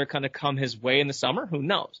offers that are going to come his way in the summer? Who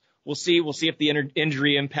knows? We'll see. We'll see if the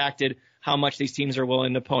injury impacted how much these teams are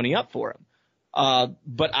willing to pony up for him.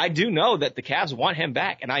 But I do know that the Cavs want him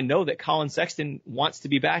back, and I know that Colin Sexton wants to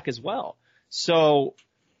be back as well. So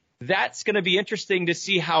that's going to be interesting to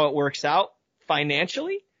see how it works out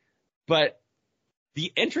financially, but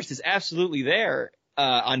the interest is absolutely there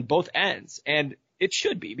on both ends, and it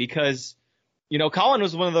should be because, Colin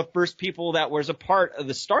was one of the first people that was a part of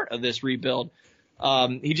the start of this rebuild.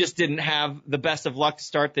 He just didn't have the best of luck to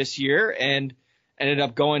start this year and ended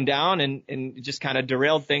up going down and just kind of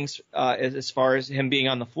derailed things as far as him being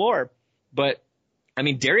on the floor. But, I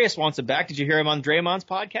mean, Darius wants him back. Did you hear him on Draymond's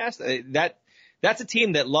podcast? That's a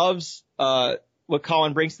team that loves what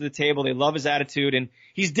Colin brings to the table. They love his attitude, and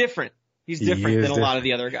he's different. He's different than a lot of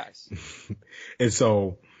the other guys. And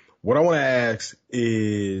so what I want to ask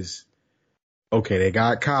is, okay, they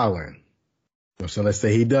got Colin. So let's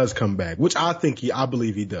say he does come back, which I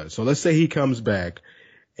believe he does. So let's say he comes back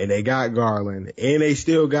and they got Garland, and they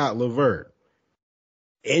still got LeVert.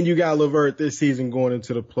 And you got LeVert this season going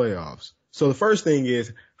into the playoffs. So the first thing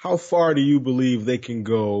is, how far do you believe they can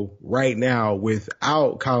go right now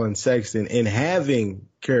without Colin Sexton and having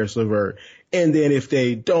Karis LeVert? And then if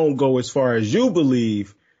they don't go as far as you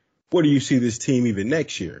believe, where do you see this team even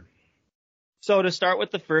next year? So to start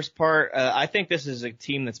with the first part, I think this is a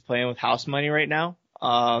team that's playing with house money right now.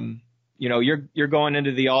 You're going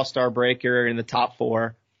into the All-Star break. You're in the top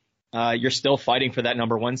 4. You're still fighting for that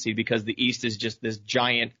number 1 seed because the East is just this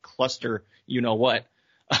giant cluster. You know what?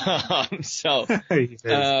 They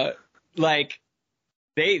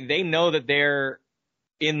know that they're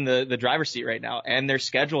in the driver's seat right now, and their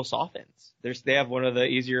schedule softens. They have one of the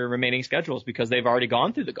easier remaining schedules because they've already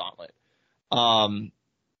gone through the gauntlet.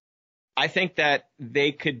 I think that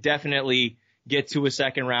they could definitely get to a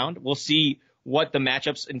second round. We'll see what the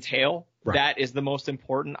matchups entail. Right. That is the most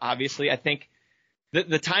important, obviously. I think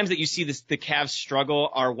the times that you see the Cavs struggle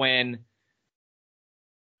are when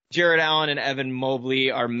Jared Allen and Evan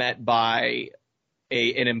Mobley are met by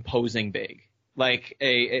an imposing big, like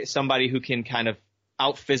somebody who can kind of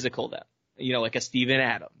out physical them, like a Steven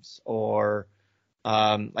Adams or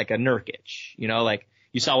like a Nurkic, like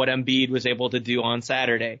you saw what Embiid was able to do on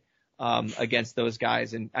Saturday against those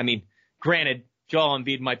guys. And I mean, granted, Joel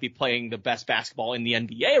Embiid might be playing the best basketball in the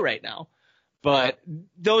NBA right now, but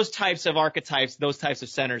those types of archetypes, those types of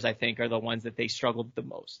centers, I think, are the ones that they struggled the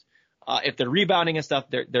most. If they're rebounding and stuff,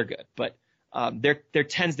 they're good, but there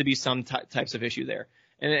tends to be some types of issue there.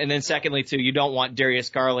 And then secondly, too, you don't want Darius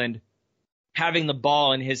Garland having the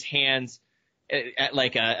ball in his hands at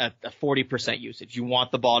like a 40% usage. You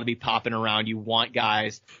want the ball to be popping around. You want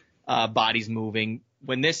guys, bodies moving.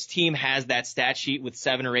 When this team has that stat sheet with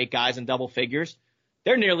 7 or 8 guys in double figures,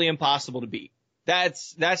 they're nearly impossible to beat.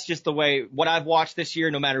 That's just the way what I've watched this year,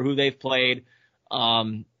 no matter who they've played.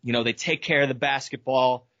 They take care of the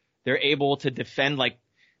basketball. They're able to defend. Like,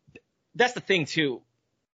 that's the thing too.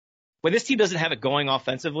 When this team doesn't have it going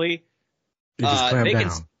offensively, they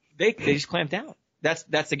just clamp down.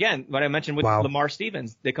 That's again what I mentioned with Lamar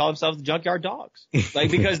Stevens. They call themselves the junkyard dogs, like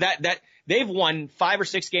because that they've won 5 or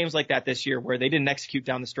 6 games like that this year where they didn't execute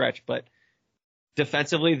down the stretch, but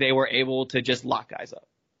defensively they were able to just lock guys up,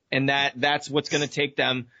 and that's what's going to take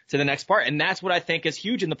them to the next part. And that's what I think is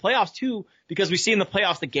huge in the playoffs too, because we see in the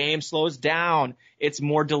playoffs the game slows down. It's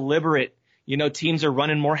more deliberate. Teams are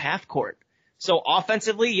running more half court. So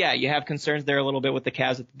offensively, yeah, you have concerns there a little bit with the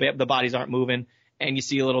Cavs that the bodies aren't moving, and you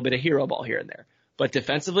see a little bit of hero ball here and there. But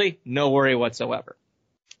defensively, no worry whatsoever.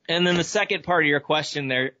 And then the second part of your question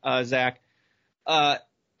there, Zach,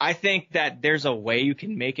 I think that there's a way you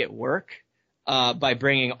can make it work by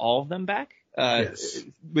bringing all of them back. Yes.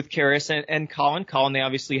 With Karis and Colin. Colin, they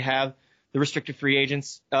obviously have the restricted free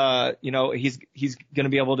agents. He's going to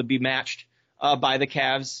be able to be matched by the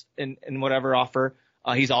Cavs in whatever offer.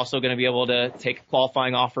 He's also going to be able to take a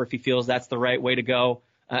qualifying offer if he feels that's the right way to go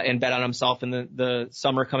and bet on himself in the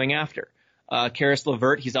summer coming after. Karis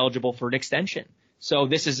LeVert, he's eligible for an extension. So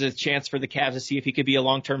this is a chance for the Cavs to see if he could be a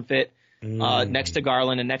long-term fit next to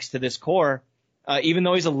Garland and next to this core, even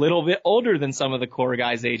though he's a little bit older than some of the core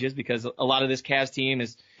guys' ages, because a lot of this Cavs team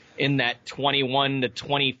is in that 21 to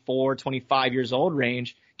 24, 25 years old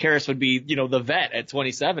range. Karis would be, the vet at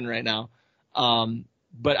 27 right now.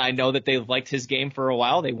 But I know that they've liked his game for a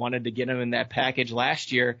while. They wanted to get him in that package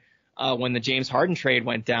last year when the James Harden trade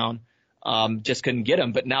went down. Just couldn't get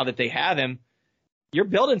him. But now that they have him, you're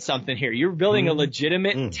building something here. You're building a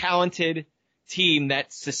legitimate, talented team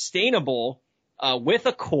that's sustainable with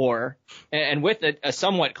a core and with a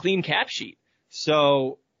somewhat clean cap sheet.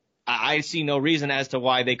 So I see no reason as to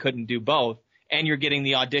why they couldn't do both. And you're getting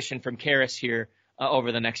the audition from Karis here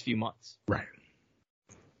over the next few months. Right.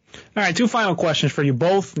 All right, 2 final questions for you,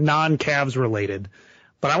 both non-Cavs related.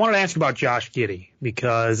 But I wanted to ask you about Josh Giddey,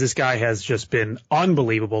 because this guy has just been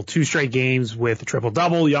unbelievable. 2 straight games with a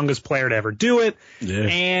triple-double, youngest player to ever do it. Yeah.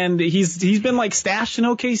 And he's been like stashed in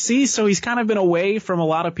OKC, so he's kind of been away from a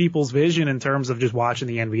lot of people's vision in terms of just watching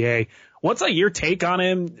the NBA. What's like your take on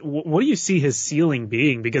him? What do you see his ceiling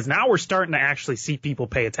being? Because now we're starting to actually see people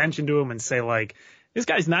pay attention to him and say, like, this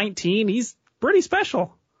guy's 19, he's pretty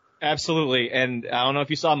special. Absolutely. And I don't know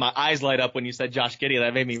if you saw my eyes light up when you said Josh Giddey.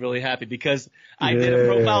 That made me really happy because I did a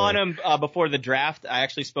profile on him before the draft. I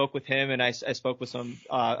actually spoke with him, and I spoke with some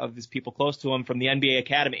of his people close to him from the NBA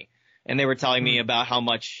Academy. And they were telling me about how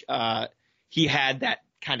much he had that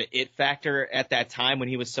kind of it factor at that time when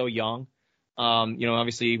he was so young.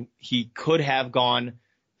 Obviously he could have gone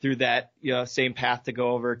through that same path to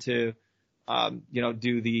go over to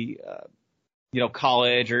do the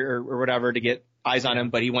college or whatever to get eyes on him,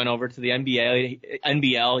 but he went over to the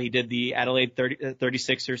NBL. He did the Adelaide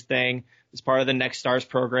 36ers thing as part of the Next Stars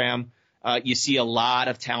program. You see a lot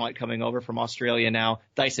of talent coming over from Australia now.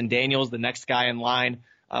 Dyson Daniels, the next guy in line,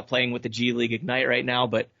 playing with the G League Ignite right now.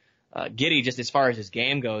 But Giddey, just as far as his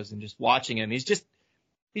game goes and just watching him, he's just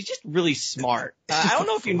really smart. I don't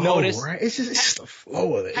know if you noticed. Right? It's just the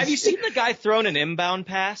flow of it. Have you seen the guy throwing an inbound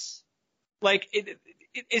pass? Like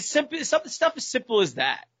it's simple. Stuff as simple as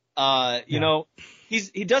that. You know,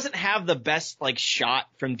 he doesn't have the best like shot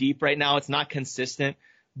from deep right now. It's not consistent,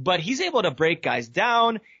 but he's able to break guys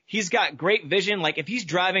down. He's got great vision. Like if he's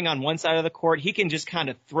driving on one side of the court, he can just kind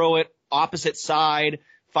of throw it opposite side,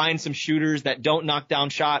 find some shooters that don't knock down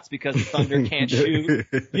shots because the Thunder can't shoot.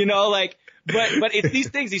 You know, like, but it's these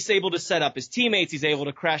things he's able to set up his teammates. He's able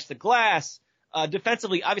to crash the glass.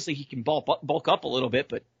 Defensively, obviously he can bulk up a little bit,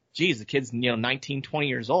 but geez, the kid's, 19, 20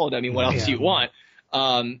 years old. I mean, what else do you want?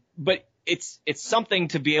 But it's something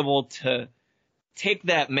to be able to take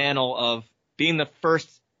that mantle of being the first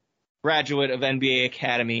graduate of NBA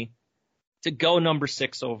Academy to go number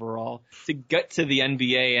 6 overall, to get to the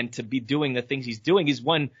NBA and to be doing the things he's doing. He's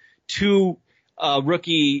won 2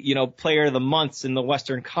 rookie, player of the months in the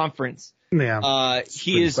Western Conference. Yeah.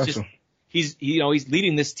 He's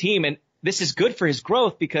leading this team, and this is good for his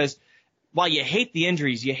growth because while you hate the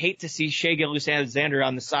injuries, you hate to see Shai Gilgeous-Alexander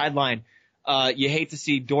on the sideline. You hate to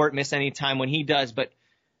see Dort miss any time when he does, but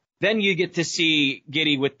then you get to see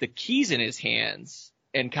Giddey with the keys in his hands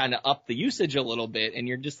and kind of up the usage a little bit, and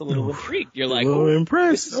you're just a little intrigued. You're like,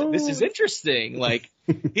 impressed. This is interesting. Like,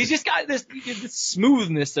 he's just got this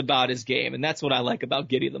smoothness about his game, and that's what I like about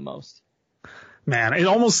Giddey the most. Man, it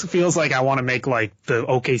almost feels like I want to make like the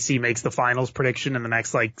OKC makes the finals prediction in the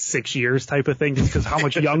next 6 years type of thing, just because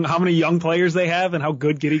how many young players they have and how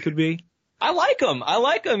good Giddey could be. I like him.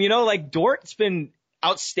 Like Dort's been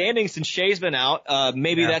outstanding since Shai's been out.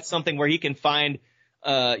 Maybe that's something where he can find,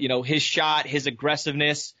 his shot, his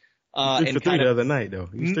aggressiveness. 3 for 3 the other night, though.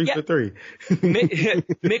 He's 3 for 3.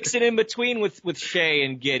 Mix it in between with Shai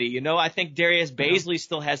and Giddey. I think Darius Baisley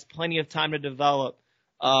still has plenty of time to develop.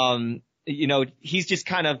 He's just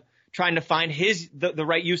kind of trying to find the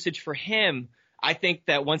right usage for him. I think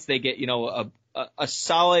that once they get, a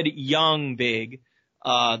solid young big,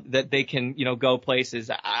 that they can, go places.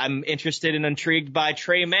 I'm interested and intrigued by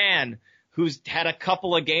Trey Mann, who's had a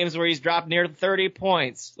couple of games where he's dropped near 30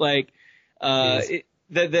 points. Like,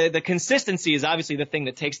 the consistency is obviously the thing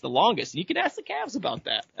that takes the longest. And you can ask the Cavs about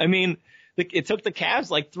that. I mean, it took the Cavs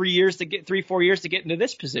 4 years to get into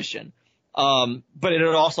this position. But it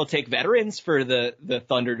would also take veterans for the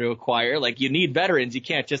Thunder to acquire. Like, you need veterans. You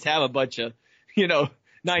can't just have a bunch of,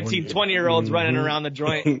 19, 20-year-olds running around the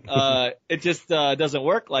joint. It just doesn't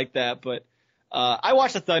work like that. But I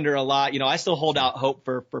watch the Thunder a lot. I still hold out hope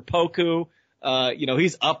for Poku.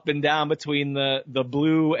 He's up and down between the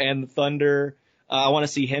Blue and the Thunder. I want to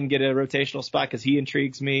see him get a rotational spot because he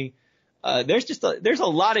intrigues me. There's a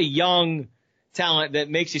lot of young talent that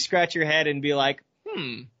makes you scratch your head and be like,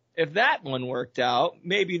 if that one worked out,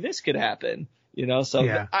 maybe this could happen. So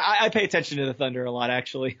yeah. I pay attention to the Thunder a lot,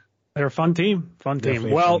 actually. They're a fun team.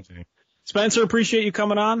 Definitely well, fun team. Spencer, appreciate you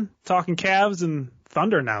coming on, talking Cavs and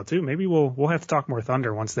Thunder now too. Maybe we'll have to talk more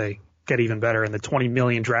Thunder once they get even better in the 20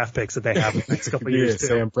 million draft picks that they have in the next couple of years too.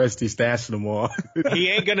 Sam Presti stashing them all. He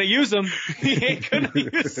ain't gonna use them.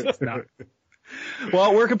 No.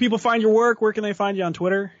 Well, where can people find your work? Where can they find you on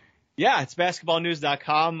Twitter? Yeah, it's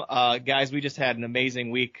basketballnews.com. Guys, we just had an amazing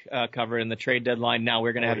week covering the trade deadline. Now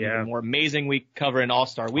we're going to have an even more amazing week covering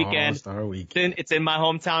All-Star Weekend. All-Star Weekend. It's in my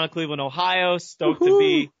hometown of Cleveland, Ohio. Stoked to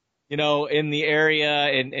be, in the area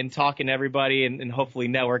and talking to everybody and hopefully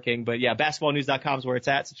networking. But yeah, basketballnews.com is where it's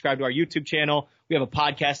at. Subscribe to our YouTube channel. We have a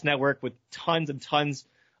podcast network with tons and tons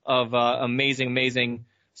of amazing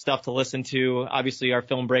stuff to listen to. Obviously, our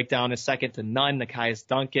film breakdown is second to none. Nikias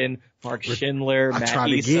Duncan, Mark Schindler, Matt Issa. I'm trying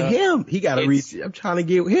to get him. He got to reach. I'm trying to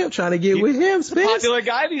get with him. He's a popular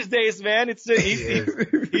guy these days, man.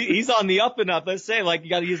 He's on the up and up. Let's say, you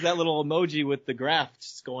got to use that little emoji with the graph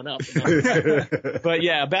just going up. But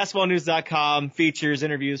yeah, basketballnews.com features,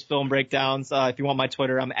 interviews, film breakdowns. If you want my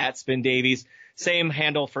Twitter, I'm @SpinDavies. Same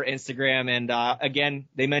handle for Instagram. And again,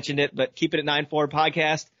 they mentioned it, but Keep It at 9-4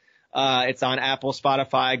 podcast. It's on Apple,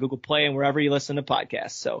 Spotify, Google Play, and wherever you listen to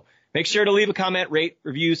podcasts. So make sure to leave a comment, rate,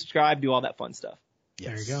 review, subscribe, do all that fun stuff. Yes.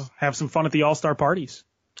 There you go. Have some fun at the All-Star parties.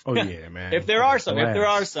 Oh yeah, man. If there are some,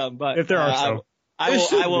 but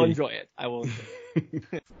I will enjoy it. I will enjoy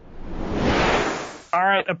it. All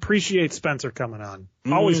right. Appreciate Spencer coming on.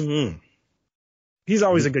 Always. He's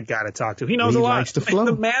always a good guy to talk to. He knows a lot. Likes the flow.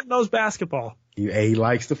 The man knows basketball. He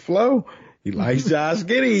likes the flow. He likes Josh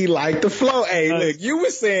Giddey. He liked the flow. Hey, look, you were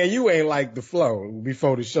saying you ain't like the flow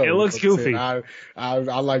before the show. It looks goofy. I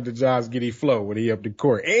like the Josh Giddey flow when he up the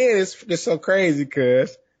court. And it's so crazy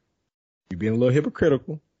because you being a little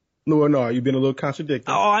hypocritical. No, you've been a little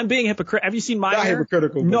contradictory. Oh, I'm being hypocritical. Have you seen my Not hair?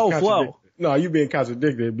 Hypocritical. No flow. No, you being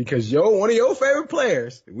contradicted because one of your favorite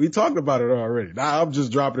players, we talked about it already. Now I'm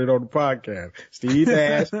just dropping it on the podcast. Steve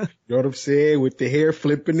Nash, you know what I'm saying, with the hair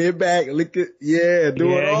flipping it back,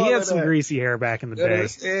 doing all he had of some that. Greasy hair back in the day.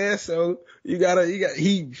 Yeah, so he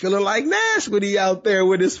feeling like Nash when he out there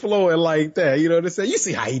with his flowing like that. You know what I'm saying? You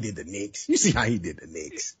see how he did the Knicks.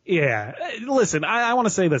 Yeah. Listen, I want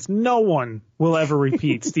to say this. No one will ever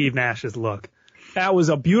repeat Steve Nash's look. That was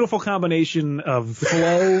a beautiful combination of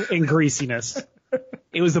flow and greasiness.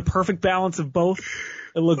 It was the perfect balance of both.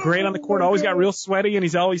 It looked great on the court. Always got real sweaty, and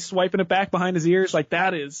he's always swiping it back behind his ears. Like,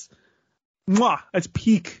 that is, that's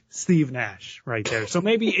peak Steve Nash right there. So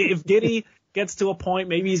maybe if Giddey gets to a point,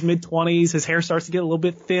 maybe he's mid-20s, his hair starts to get a little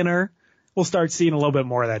bit thinner, we'll start seeing a little bit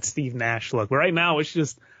more of that Steve Nash look. But right now, it's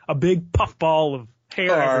just a big puffball of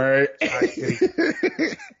hair.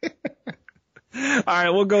 All right,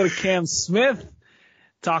 we'll go to Cam Smith,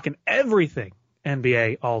 talking everything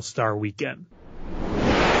NBA All-Star Weekend.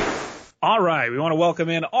 All right, we want to welcome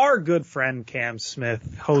in our good friend Cam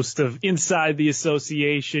Smith, host of Inside the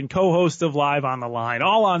Association, co-host of Live on the Line,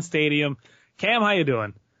 all on Stadium. Cam, how you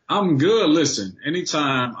doing? I'm good. Listen,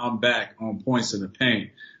 anytime I'm back on Points in the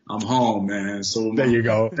Paint, I'm home, man. So there you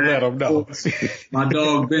go. Let them know. My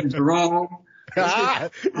dog Ben Jerome. Yeah,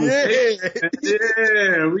 we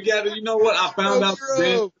got to, you know what? I found out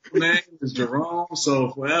Ben's name is Jerome, so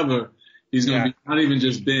forever he's going to be not even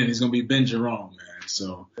just Ben, he's going to be Ben Jerome, man.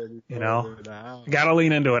 So, got to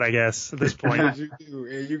lean into it, I guess, at this point.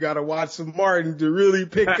 And you got to watch some Martin to really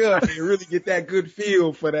pick up and really get that good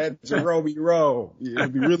feel for that Jerome Rowe. It'll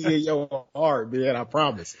be really in your heart, man, I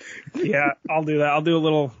promise. Yeah, I'll do that. I'll do a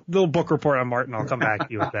little book report on Martin. I'll come back to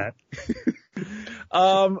you with that.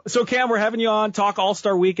 So Cam, we're having you on, talk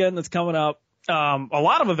All-Star Weekend that's coming up. A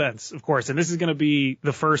lot of events, of course, and this is going to be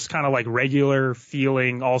the first kind of like regular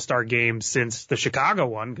feeling All-Star game since the Chicago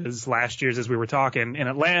one, because last year's, as we were talking, in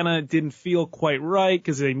Atlanta, it didn't feel quite right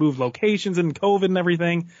because they moved locations and COVID and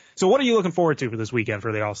everything. So what are you looking forward to for this weekend,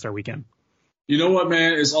 for the All-Star Weekend? You know what,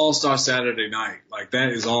 man? It's All-Star Saturday night. Like, that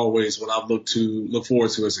is always what I've looked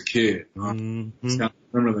forward to as a kid. I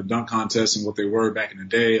remember the dunk contest and what they were back in the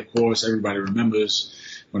day. Of course, everybody remembers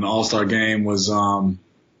when the All-Star game was out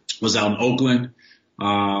in Oakland,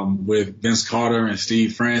 with Vince Carter and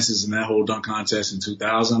Steve Francis and that whole dunk contest in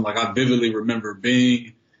 2000. Like, I vividly remember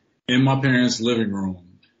being in my parents' living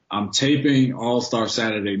room. I'm taping All-Star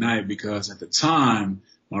Saturday night because at the time,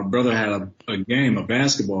 my brother had a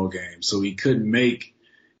basketball game, so he couldn't make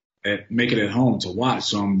it at home to watch.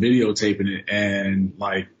 So I'm videotaping it, and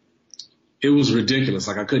like, it was ridiculous.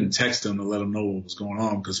 Like, I couldn't text him to let him know what was going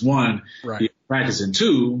on because one, he had practice, and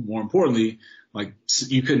two, more importantly, like,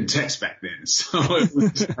 you couldn't text back then. So it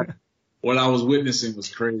was like, what I was witnessing was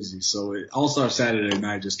crazy. So All-Star Saturday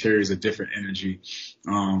night just carries a different energy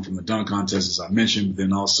from the dunk contest, as I mentioned, but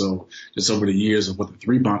then also just over the years of what the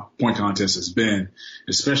three-point contest has been,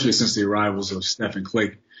 especially since the arrivals of Steph and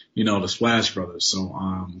Clay, the Splash Brothers.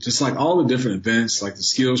 So just like all the different events, like the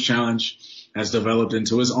Skills Challenge has developed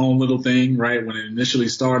into its own little thing, right? When it initially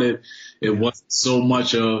started, it wasn't so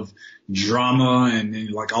much of drama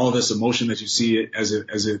and like all this emotion that you see it as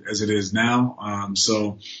it is now.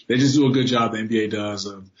 So they just do a good job, the NBA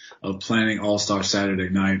does, of planning All-Star Saturday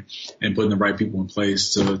night and putting the right people in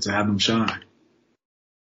place to have them shine.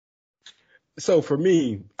 So for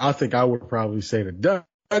me, I think I would probably say the dunk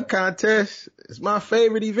contest is my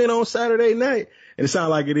favorite event on Saturday night. And it sounds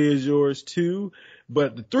like it is yours too.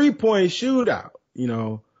 But the 3-point shootout,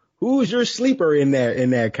 who's your sleeper in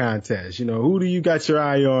that contest? Who do you got your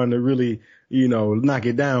eye on to really, knock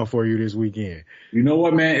it down for you this weekend? You know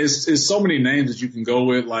what, man? It's so many names that you can go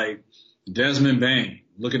with, like Desmond Bane,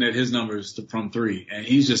 looking at his numbers from three, and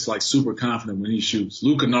he's just like super confident when he shoots.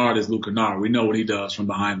 Luke Kennard is Luke Kennard. We know what he does from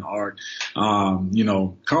behind the arc.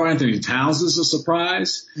 Karl Anthony Towns is a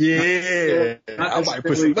surprise. Yeah. I might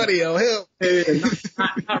put some money on him.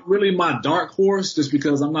 Not really my dark horse, just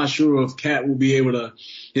because I'm not sure if Cat will be able to,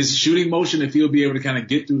 his shooting motion, if he'll be able to kind of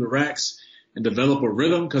get through the racks and develop a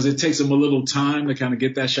rhythm, because it takes him a little time to kind of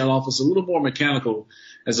get that shot off. It's a little more mechanical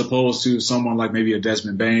as opposed to someone like maybe a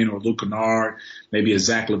Desmond Bane or Luke Kennard, maybe a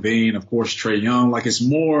Zach LaVine, of course, Trae Young. Like, it's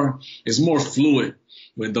more fluid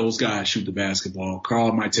when those guys shoot the basketball.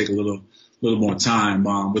 Karl might take a little more time.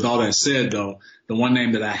 With all that said, though, the one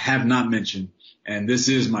name that I have not mentioned, and this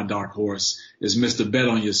is my dark horse, is Mr. Bet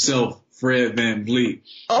on Yourself Fred VanVleet.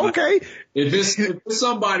 Okay. If it's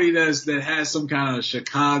somebody that has some kind of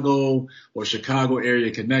Chicago or Chicago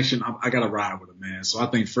area connection, I got to ride with him, man. So I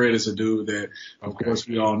think Fred is a dude that, of course,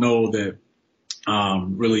 we all know that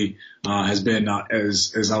really has been,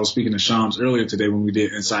 as I was speaking to Shams earlier today when we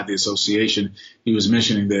did Inside the Association, he was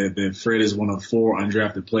mentioning that Fred is one of 4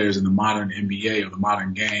 undrafted players in the modern NBA or the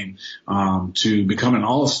modern game to become an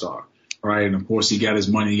all-star. Right. And of course, he got his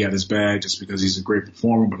money, he got his bag just because he's a great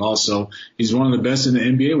performer, but also he's one of the best in the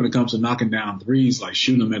NBA when it comes to knocking down threes, like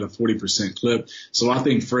shooting them at a 40% clip. So I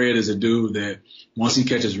think Fred is a dude that once he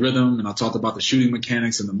catches rhythm, and I talked about the shooting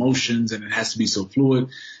mechanics and the motions, and it has to be so fluid.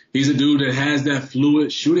 He's a dude that has that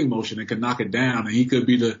fluid shooting motion and can knock it down, and he could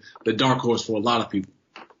be the dark horse for a lot of people.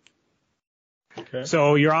 Okay.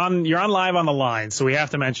 So you're on live on the line, so we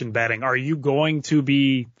have to mention betting. Are you going to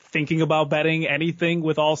be thinking about betting anything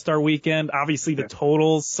with All-Star Weekend? Obviously, the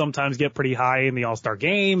totals sometimes get pretty high in the All-Star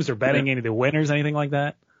games, or betting any of the winners, anything like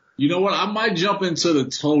that? You know what? I might jump into the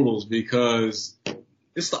totals because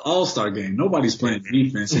it's the All-Star game. Nobody's playing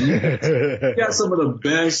defense. And you got some of the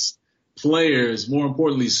best players, more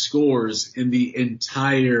importantly, scorers in the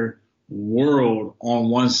entire world on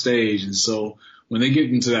one stage. And so when they get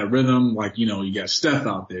into that rhythm, like, you know, you got Steph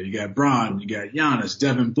out there, you got Bron, you got Giannis,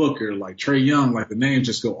 Devin Booker, like Trae Young, like the names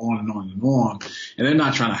just go on and on and on. And they're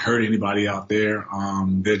not trying to hurt anybody out there.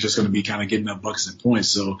 They're just going to be kind of getting up buckets and points.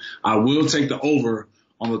 So I will take the over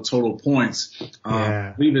on the total points.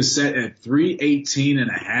 I believe it's set at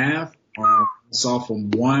 318.5. It's off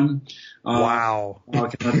from 1. Wow.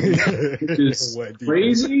 Which is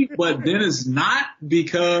crazy, but then it's not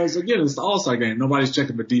because, again, it's the All-Star game. Nobody's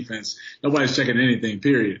checking for defense. Nobody's checking anything,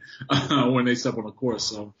 period, when they step on the court.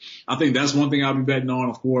 So I think that's one thing I'll be betting on,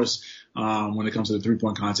 of course, when it comes to the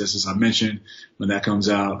three-point contest, as I mentioned, when that comes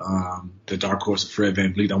out, the dark horse of Fred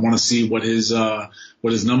VanVleet. I want to see what his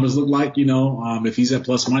numbers look like, you know. If he's at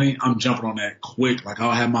plus money, I'm jumping on that quick. Like,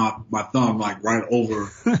 I'll have my thumb, like, right over.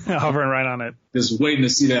 Hovering right on it. Just waiting to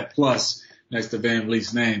see that plus next to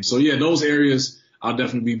VanVleet's name. So, yeah, those areas I'll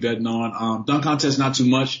definitely be betting on. Dunk contest, not too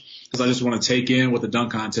much, because I just want to take in what the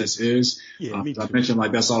dunk contest is. Yeah, I mentioned,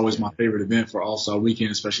 like, that's always my favorite event for All-Star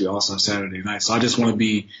Weekend, especially All-Star Saturday night. So I just want to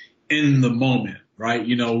be in the moment, right?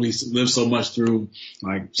 You know, we live so much through,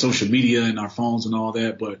 like, social media and our phones and all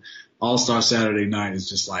that, but All-Star Saturday night is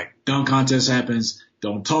just like, dunk contest happens.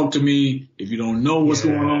 Don't talk to me. If you don't know what's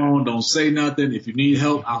going on, don't say nothing. If you need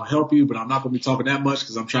help, I'll help you, but I'm not going to be talking that much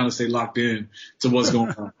because I'm trying to stay locked in to what's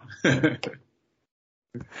going on.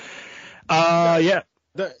 Yeah.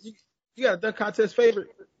 You got a dunk contest favorite?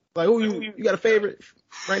 Like, who you got a favorite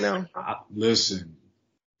right now? Listen,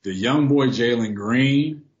 the young boy Jalen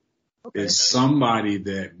Green is somebody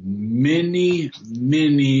that many,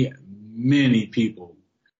 many, many people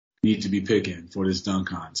need to be picking for this dunk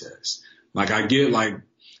contest. Like, I get, like,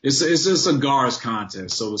 it's a cigars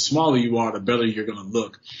contest. So the smaller you are, the better you're going to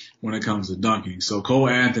look when it comes to dunking. So Cole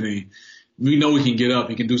Anthony, we know he can get up.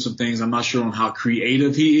 He can do some things. I'm not sure on how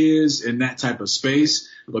creative he is in that type of space,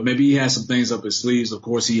 but maybe he has some things up his sleeves. Of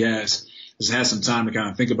course, he has had some time to kind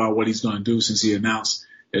of think about what he's going to do since he announced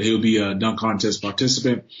that he'll be a dunk contest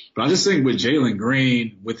participant. But I just think with Jalen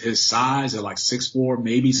Green, with his size at like 6'4",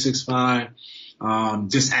 maybe 6'5",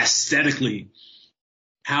 just aesthetically,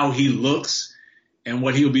 how he looks and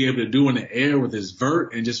what he'll be able to do in the air with his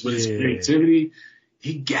vert and just with his creativity,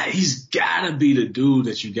 he's gotta be the dude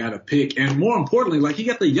that you gotta pick. And more importantly, like, he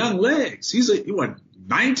got the young legs. He's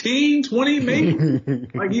 19, 20 maybe?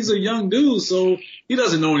 Like, he's a young dude, so he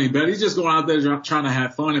doesn't know any better. He's just going out there trying to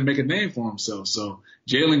have fun and make a name for himself. So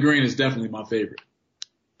Jalen Green is definitely my favorite.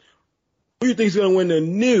 Who do you think is going to win the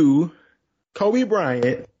new Kobe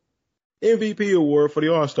Bryant MVP award for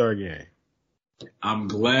the All-Star game? I'm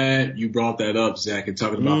glad you brought that up, Zach, and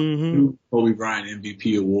talking about the new Kobe Bryant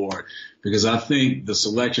MVP award, because I think the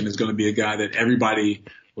selection is going to be a guy that everybody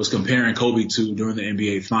was comparing Kobe to during the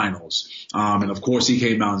NBA Finals. And of course, he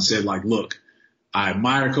came out and said, like, look, I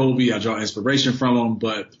admire Kobe. I draw inspiration from him,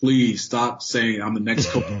 but please stop saying I'm the next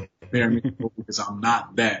Kobe. Comparing me to Kobe, because I'm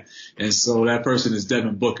not that. And so that person is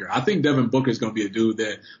Devin Booker. I think Devin Booker is going to be a dude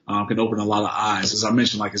that can open a lot of eyes. As I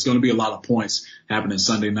mentioned, like, it's going to be a lot of points happening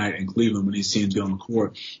Sunday night in Cleveland when these teams get on the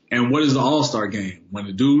court. And what is the All-Star game? When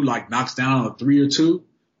the dude, like, knocks down a 3 or 2,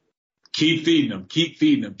 keep feeding him, keep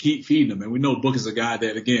feeding him, keep feeding him. And we know Booker's a guy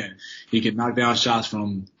that, again, he can knock down shots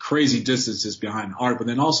from crazy distances behind the arc, but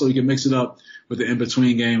then also he can mix it up with the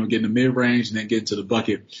in-between game of getting the mid-range and then getting to the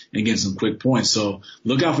bucket and getting some quick points. So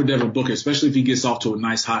look out for Devin Booker, especially if he gets off to a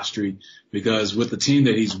nice hot streak because with the team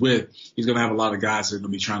that he's with, he's going to have a lot of guys that are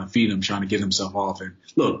going to be trying to feed him, trying to get himself off. And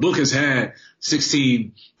look, Book has had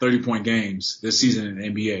 16 30-point games this season in the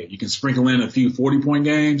NBA. You can sprinkle in a few 40-point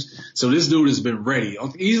games. So this dude has been ready.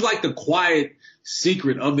 He's like the quiet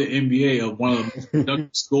secret of the NBA of one of the most productive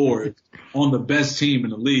scorers on the best team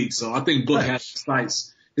in the league. So I think Book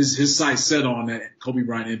has his sights set on that Kobe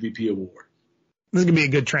Bryant MVP award. This is going to be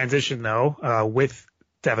a good transition, though, with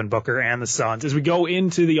Devin Booker and the Suns. As we go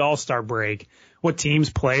into the All-Star break, what teams,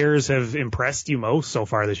 players have impressed you most so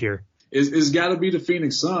far this year? It's got to be the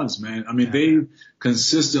Phoenix Suns, man. I mean, they've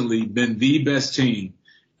consistently been the best team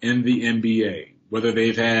in the NBA, whether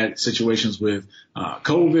they've had situations with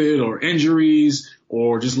COVID or injuries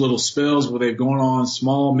or just little spells where they've gone on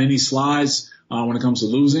small mini slides when it comes to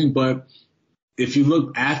losing. But if you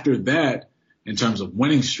look after that in terms of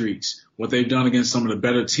winning streaks, what they've done against some of the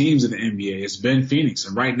better teams in the NBA, it's been Phoenix.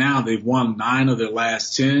 And right now they've won 9 of their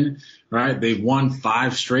last 10, right? They've won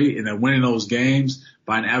 5 straight, and they're winning those games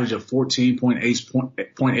by an average of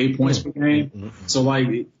 14.8 points per game. So,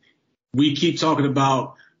 like, we keep talking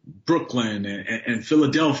about Brooklyn and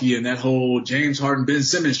Philadelphia and that whole James Harden, Ben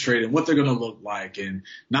Simmons trade and what they're going to look like, and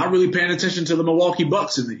not really paying attention to the Milwaukee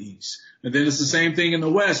Bucks in the East. And then it's the same thing in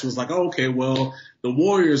the West. It was like, oh, okay, well, the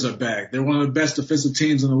Warriors are back. They're one of the best defensive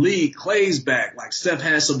teams in the league. Clay's back. Like, Steph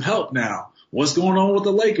has some help now. What's going on with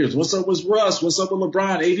the Lakers? What's up with Russ? What's up with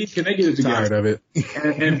LeBron? AD, can they get it together? Tired of it.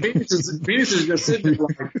 And Phoenix is just sitting there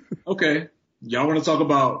like, okay, y'all want to talk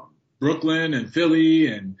about Brooklyn and Philly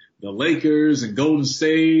and the Lakers and Golden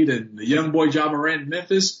State and the young boy Ja Morant in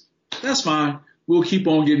Memphis? That's fine. We'll keep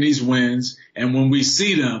on getting these wins. And when we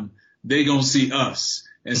see them, they gonna see us.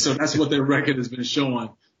 And so that's what their record has been showing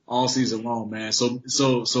all season long, man. So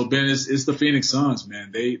Ben, it's the Phoenix Suns,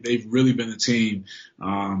 man. They've really been a team,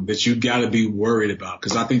 that you gotta be worried about,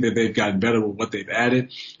 because I think that they've gotten better with what they've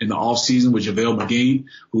added in the offseason with JaVale McGee,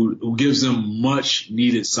 who gives them much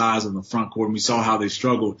needed size on the front court. And we saw how they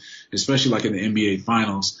struggled, especially like in the NBA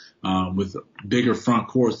finals, with bigger front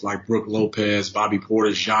courts like Brook Lopez, Bobby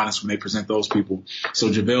Portis, Giannis, when they present those people. So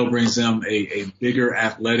JaVale brings them a bigger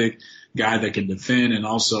athletic guy that can defend and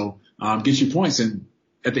also, get you points. And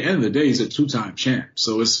at the end of the day, he's a 2-time champ.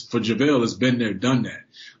 So it's for JaVale, it's been there, done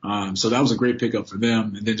that. So that was a great pickup for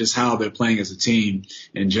them. And then just how they're playing as a team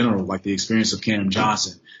in general, like the experience of Cam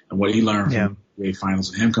Johnson and what he learned from the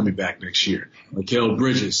finals and him coming back next year. Mikal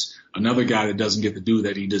Bridges, another guy that doesn't get the due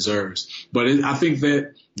that he deserves. But I think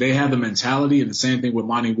that they have the mentality, and the same thing with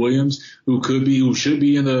Monty Williams, who should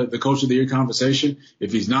be in the Coach of the Year conversation.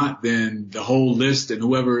 If he's not, then the whole list and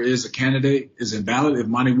whoever is a candidate is invalid if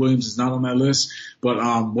Monty Williams is not on that list. But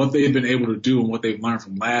what they've been able to do and what they've learned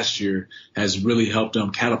from last year has really helped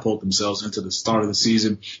them catapult themselves into the start of the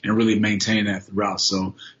season and really maintain that throughout.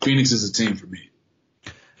 So Phoenix is a team for me.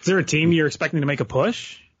 Is there a team you're expecting to make a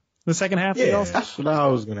push the second half of the All-Star? That's what I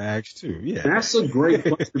was going to ask too. Yeah, that's a great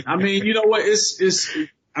question. I mean, you know what?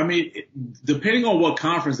 Depending on what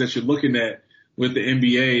conference that you're looking at with the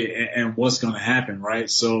NBA and what's going to happen, right?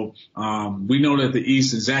 So, we know that the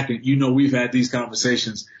East, and Zach, and we've had these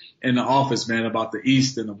conversations in the office, man, about the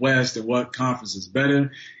East and the West and what conference is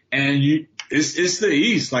better. And it's the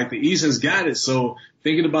East. Like, the East has got it. So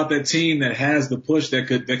thinking about that team that has the push that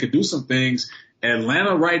could do some things.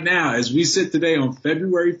 Atlanta right now, as we sit today on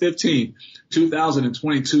February 15th,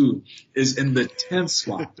 2022, is in the 10th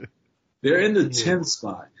spot. They're in the 10th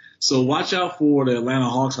spot. So watch out for the Atlanta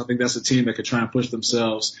Hawks. I think that's a team that could try and push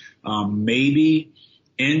themselves, maybe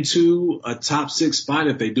into a top 6 spot.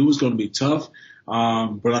 If they do, it's going to be tough.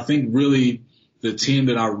 But I think really the team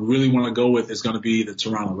that I really want to go with is going to be the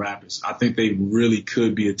Toronto Raptors. I think they really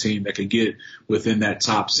could be a team that could get within that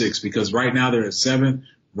top 6, because right now they're at 7.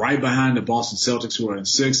 Right behind the Boston Celtics, who are in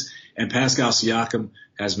 6th, and Pascal Siakam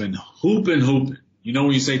has been hooping. You know,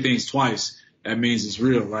 when you say things twice, that means it's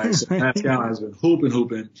real, right? So Pascal has been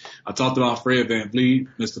hooping. I talked about Fred VanVleet,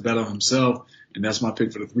 Mr. Better himself, and that's my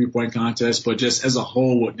pick for the 3-point contest. But just as a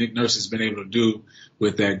whole, what Nick Nurse has been able to do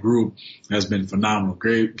with that group has been phenomenal.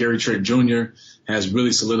 Gary Trent Jr. has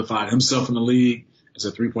really solidified himself in the league as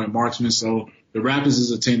a 3-point marksman. So the Raptors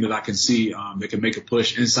is a team that I can see that can make a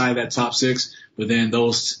push inside that top 6, but then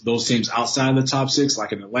those teams outside the top 6,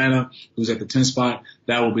 like in Atlanta, who's at the 10th spot,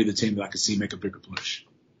 that will be the team that I can see make a bigger push.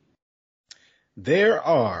 There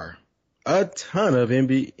are a ton of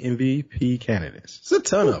MVP candidates. It's a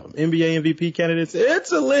ton of them. NBA MVP candidates.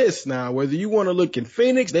 It's a list now. Whether you want to look in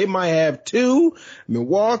Phoenix, they might have 2,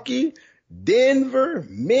 Milwaukee, Denver,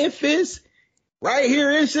 Memphis, right here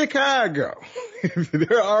in Chicago.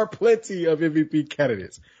 There are plenty of MVP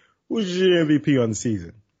candidates. Who's your MVP on the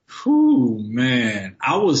season? Whew, man.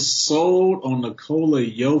 I was sold on Nikola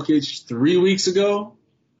Jokic 3 weeks ago.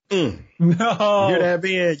 No. You hear that,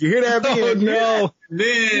 Ben? You hear that, Ben? No.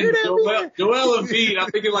 Then Joel Embiid, I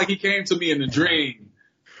think like he came to me in a dream.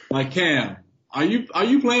 Like, Cam, are you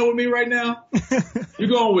playing with me right now? You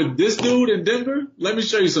going with this dude in Denver? Let me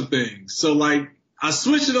show you some things. So like, I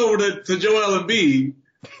switched it over to Joel Embiid,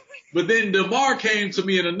 but then DeMar came to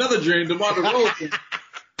me in another dream, DeMar DeRozan,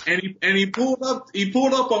 and he pulled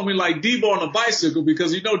up on me like Debo on a bicycle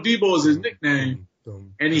because Debo is his nickname.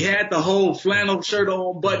 And he had the whole flannel shirt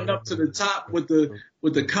on, buttoned up to the top with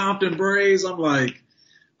the Compton braids. I'm like,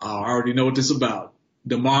 oh, I already know what this is about.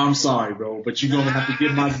 DeMar, I'm sorry, bro, but you're gonna have to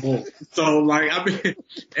get my vote. So like, I mean,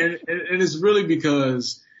 and it's really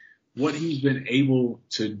because what he's been able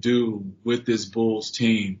to do with this Bulls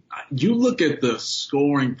team. You look at the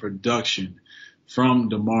scoring production from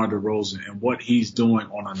DeMar DeRozan and what he's doing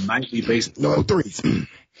on a nightly basis. No threes.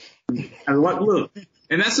 And look,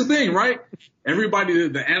 and that's the thing, right? Everybody,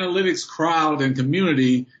 the analytics crowd and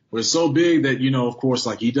community was so big that, of course,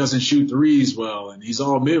 like he doesn't shoot threes well and he's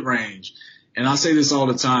all mid-range. And I say this all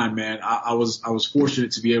the time, man. I was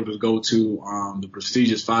fortunate to be able to go to the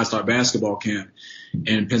prestigious 5-star basketball camp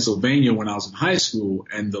in Pennsylvania when I was in high school,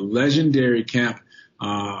 and the legendary camp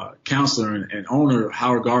counselor and owner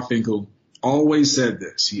Howard Garfinkel always said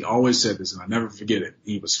this. He always said this, and I never forget it.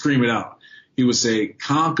 He would scream it out. He would say,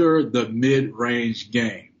 "Conquer the mid-range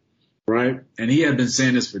game." Right? And he had been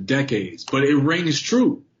saying this for decades, but it rings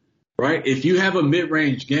true, right? If you have a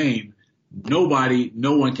mid-range game, no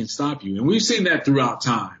one can stop you. And we've seen that throughout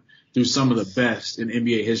time, through some of the best in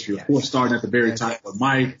NBA history. Of course, starting at the very top with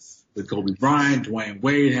Mike, with Kobe Bryant, Dwayne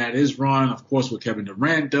Wade had his run, of course, what Kevin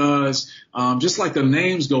Durant does. Just like the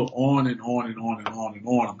names go on and on and on and on and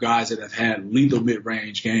on of guys that have had lethal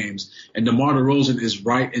mid-range games. And DeMar DeRozan is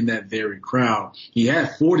right in that very crowd. He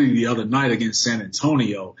had 40 the other night against San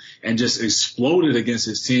Antonio and just exploded against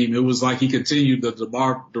his team. It was like he continued the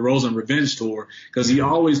DeMar DeRozan revenge tour because he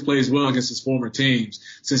always plays well against his former teams.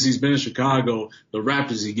 Since he's been in Chicago, the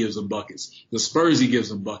Raptors, he gives them buckets. The Spurs, he gives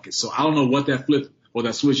them buckets. So I don't know what that flip or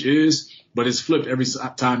that switch is, but it's flipped every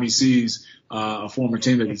time he sees a former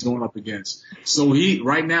team that he's going up against. So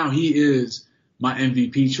right now he is my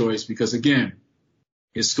MVP choice because, again,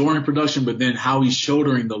 his scoring production, but then how he's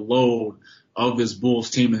shouldering the load of this Bulls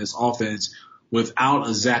team and this offense without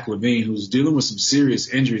a Zach LaVine who's dealing with some serious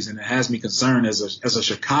injuries, and it has me concerned as a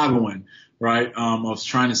Chicagoan, right, of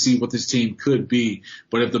trying to see what this team could be.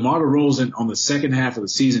 But if DeMar DeRozan on the second half of the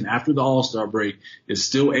season after the All-Star break is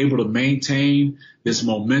still able to maintain this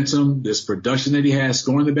momentum, this production that he has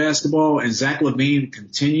scoring the basketball, and Zach LaVine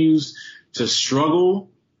continues to struggle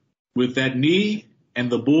with that knee, and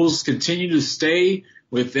the Bulls continue to stay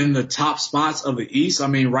within the top spots of the East. I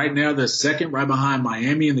mean, right now they're second, right behind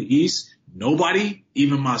Miami in the East. Nobody,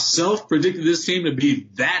 even myself, predicted this team to be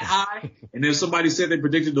that high. And if somebody said they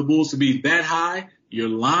predicted the Bulls to be that high, you're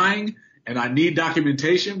lying. And I need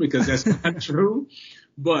documentation because that's not true.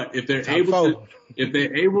 But if they're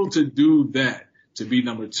able to do that, to be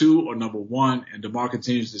number 2 or number 1, and DeMar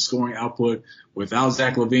continues the scoring output without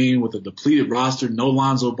Zach LaVine, with a depleted roster, no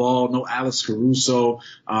Lonzo Ball, no Alex Caruso,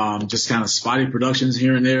 just kind of spotty productions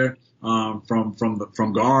here and there. From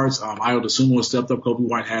guards. Ayo Dosunmu has stepped up. Kobe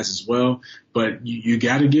White has as well. But you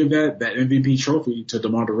got to give that MVP trophy to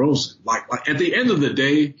DeMar DeRozan. Like at the end of the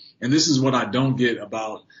day, and this is what I don't get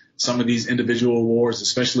about some of these individual awards,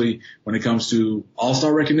 especially when it comes to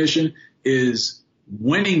All-Star recognition, is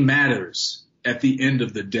winning matters at the end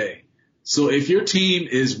of the day. So if your team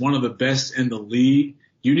is one of the best in the league,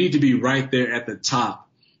 you need to be right there at the top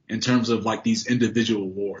in terms of like these individual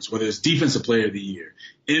awards, whether it's Defensive Player of the Year,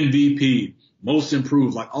 MVP, Most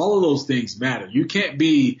Improved, like all of those things matter. You can't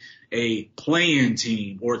be a play-in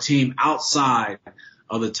team or a team outside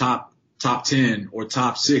of the top 10 or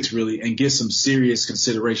top 6 really and get some serious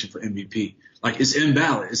consideration for MVP. Like it's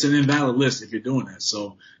invalid. It's an invalid list if you're doing that.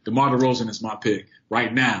 So DeMar DeRozan is my pick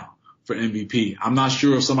right now for MVP. I'm not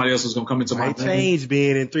sure if somebody else is going to come into my mind. Might change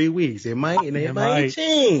being in 3 weeks. It might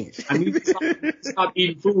change. I need to stop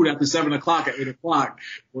eating food after 7 o'clock or 8 o'clock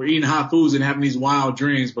or eating hot foods and having these wild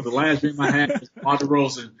dreams. But the last dream I had was DeMar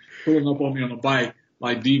DeRozan pulling up on me on a bike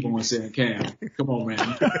like Debo and saying, "Cam, come on, man.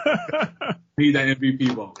 Need that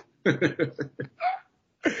MVP vote."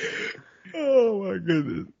 Oh my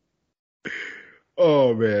goodness.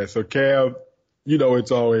 Oh man. So Cam,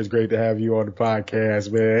 it's always great to have you on the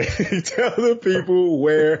podcast, man. Tell the people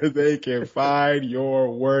where they can find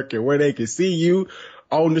your work and where they can see you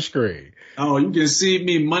on the screen. Oh, you can see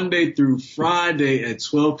me Monday through Friday at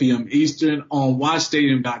 12 p.m. Eastern on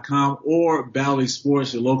watchstadium.com or Bally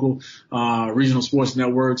Sports, your local regional sports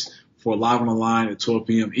networks, for Live on the Line at 12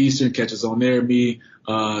 p.m. Eastern. Catch us on there, me,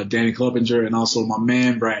 Danny Klubbinger, and also my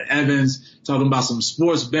man, Brad Evans, talking about some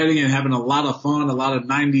sports betting and having a lot of fun, a lot of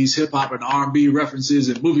 90s hip-hop and R&B references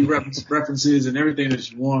and movie references and everything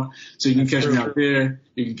that you want. So you can catch me out there.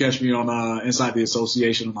 You can catch me on Inside the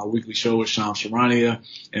Association on my weekly show with Shams Charania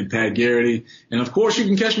and Pat Garrity. And, of course, you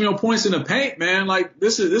can catch me on Points in the Paint, man. Like,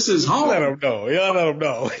 this is home. Let them know. Y'all let them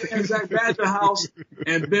know. Zach Badger House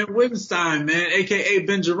and Ben Wittenstein, man, a.k.a.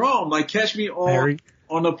 Ben Jerome. Like, catch me on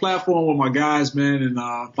the platform with my guys, man,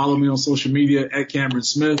 and follow me on social media at Cameron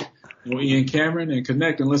Smith or Ian Cameron, and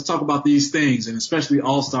connect, and let's talk about these things, and especially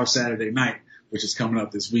All-Star Saturday night, which is coming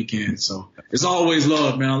up this weekend. So it's always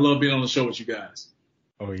love, man. I love being on the show with you guys.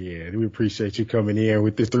 Oh, yeah. We appreciate you coming in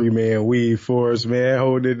with the 3-man weave for us, man.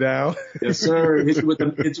 Holding it down. Yes, sir. Hit you with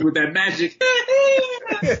that magic.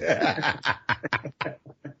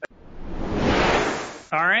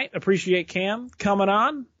 All right. Appreciate Cam coming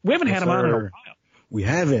on. We haven't had him on in a while. We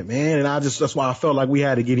haven't, man. And that's why I felt like we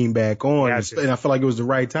had to get him back on. Gotcha. And I felt like it was the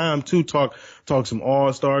right time to talk some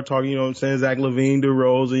All-Star, you know what I'm saying? Zach LaVine,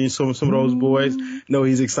 DeRozan, and some of those boys. Know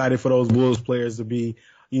he's excited for those Bulls players to be,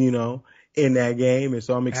 you know, in that game. And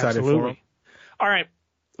so I'm excited for him. All right.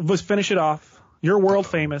 Let's finish it off. You're world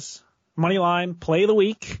famous. Moneyline play of the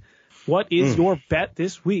week. What is your bet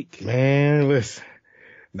this week? Man, listen.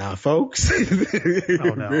 Now, folks,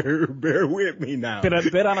 oh, no. bear with me now. Been a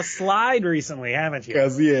bit on a slide recently, haven't you?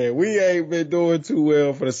 Because, yeah, we ain't been doing too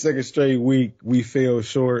well for the second straight week. We fell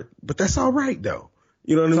short. But that's all right, though.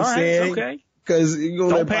 You know what I'm saying? It's okay. Because you're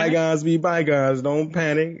going to let bygones be bygones. Don't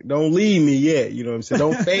panic. Don't leave me yet. You know what I'm saying?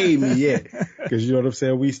 Don't fade me yet. Because you know what I'm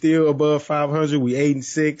saying? We still above 500. We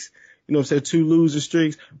 8-6. You know what I'm saying? 2 loser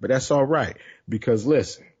streaks. But that's all right. Because,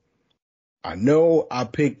 listen, I know I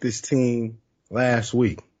picked this team last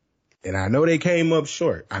week, and I know they came up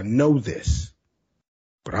short. I know this,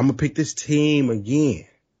 but I'm going to pick this team again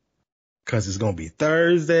because it's going to be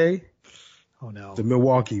Thursday. Oh, no. The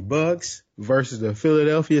Milwaukee Bucks versus the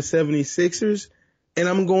Philadelphia 76ers, and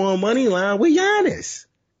I'm going money line with Giannis.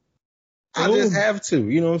 I just have to.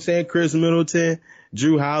 You know what I'm saying? Chris Middleton,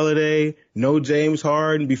 Drew Holiday, no James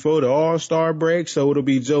Harden before the All-Star break, so it'll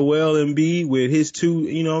be Joel Embiid with his 2,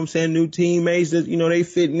 you know what I'm saying, new teammates that, you know, they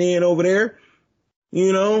fitting in over there,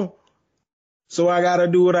 you know? So I got to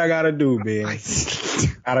do what I got to do, man.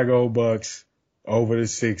 Gotta go Bucks over the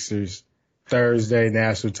Sixers, Thursday,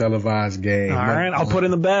 national televised game. All right, I'll put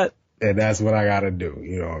in the bet. And that's what I got to do.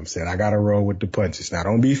 You know what I'm saying? I got to roll with the punches. Now,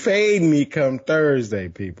 don't be fading me come Thursday,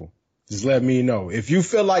 people. Just let me know. If you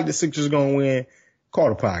feel like the Sixers going to win, call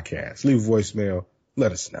the podcast. Leave a voicemail.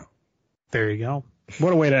 Let us know. There you go.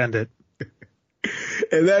 What a way to end it.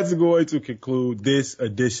 And that's going to conclude this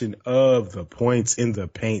edition of the Points in the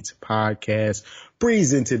Paint podcast,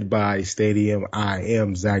 presented by Stadium. I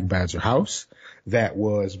am Zach Badger House. That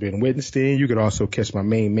was Ben Wittenstein. You can also catch my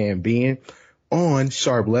main man, Ben, on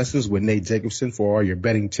Sharp Lessons with Nate Jacobson for all your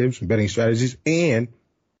betting tips and betting strategies, and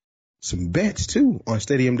some bets, too, on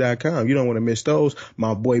Stadium.com. You don't want to miss those.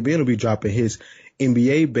 My boy Ben will be dropping his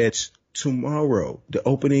NBA bets tomorrow, the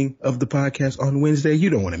opening of the podcast on Wednesday. You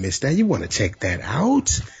don't want to miss that. You want to check that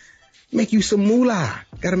out. Make you some moolah.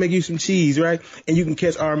 Got to make you some cheese, right? And you can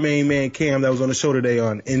catch our main man, Cam, that was on the show today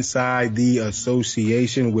on Inside the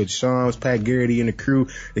Association with Shams, Pat Garrity, and the crew.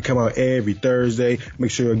 They come out every Thursday.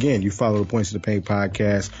 Make sure, again, you follow the Points in the Paint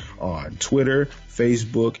podcast on Twitter,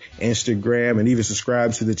 Facebook, Instagram, and even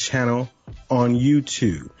subscribe to the channel on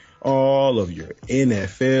YouTube. All of your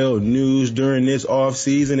NFL news during this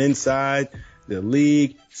offseason inside the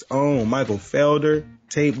league's own Michael Felder,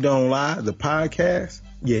 Tape Don't Lie, the podcast.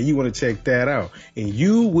 Yeah, you want to check that out. And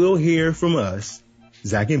you will hear from us,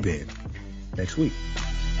 Zach and Ben, next week.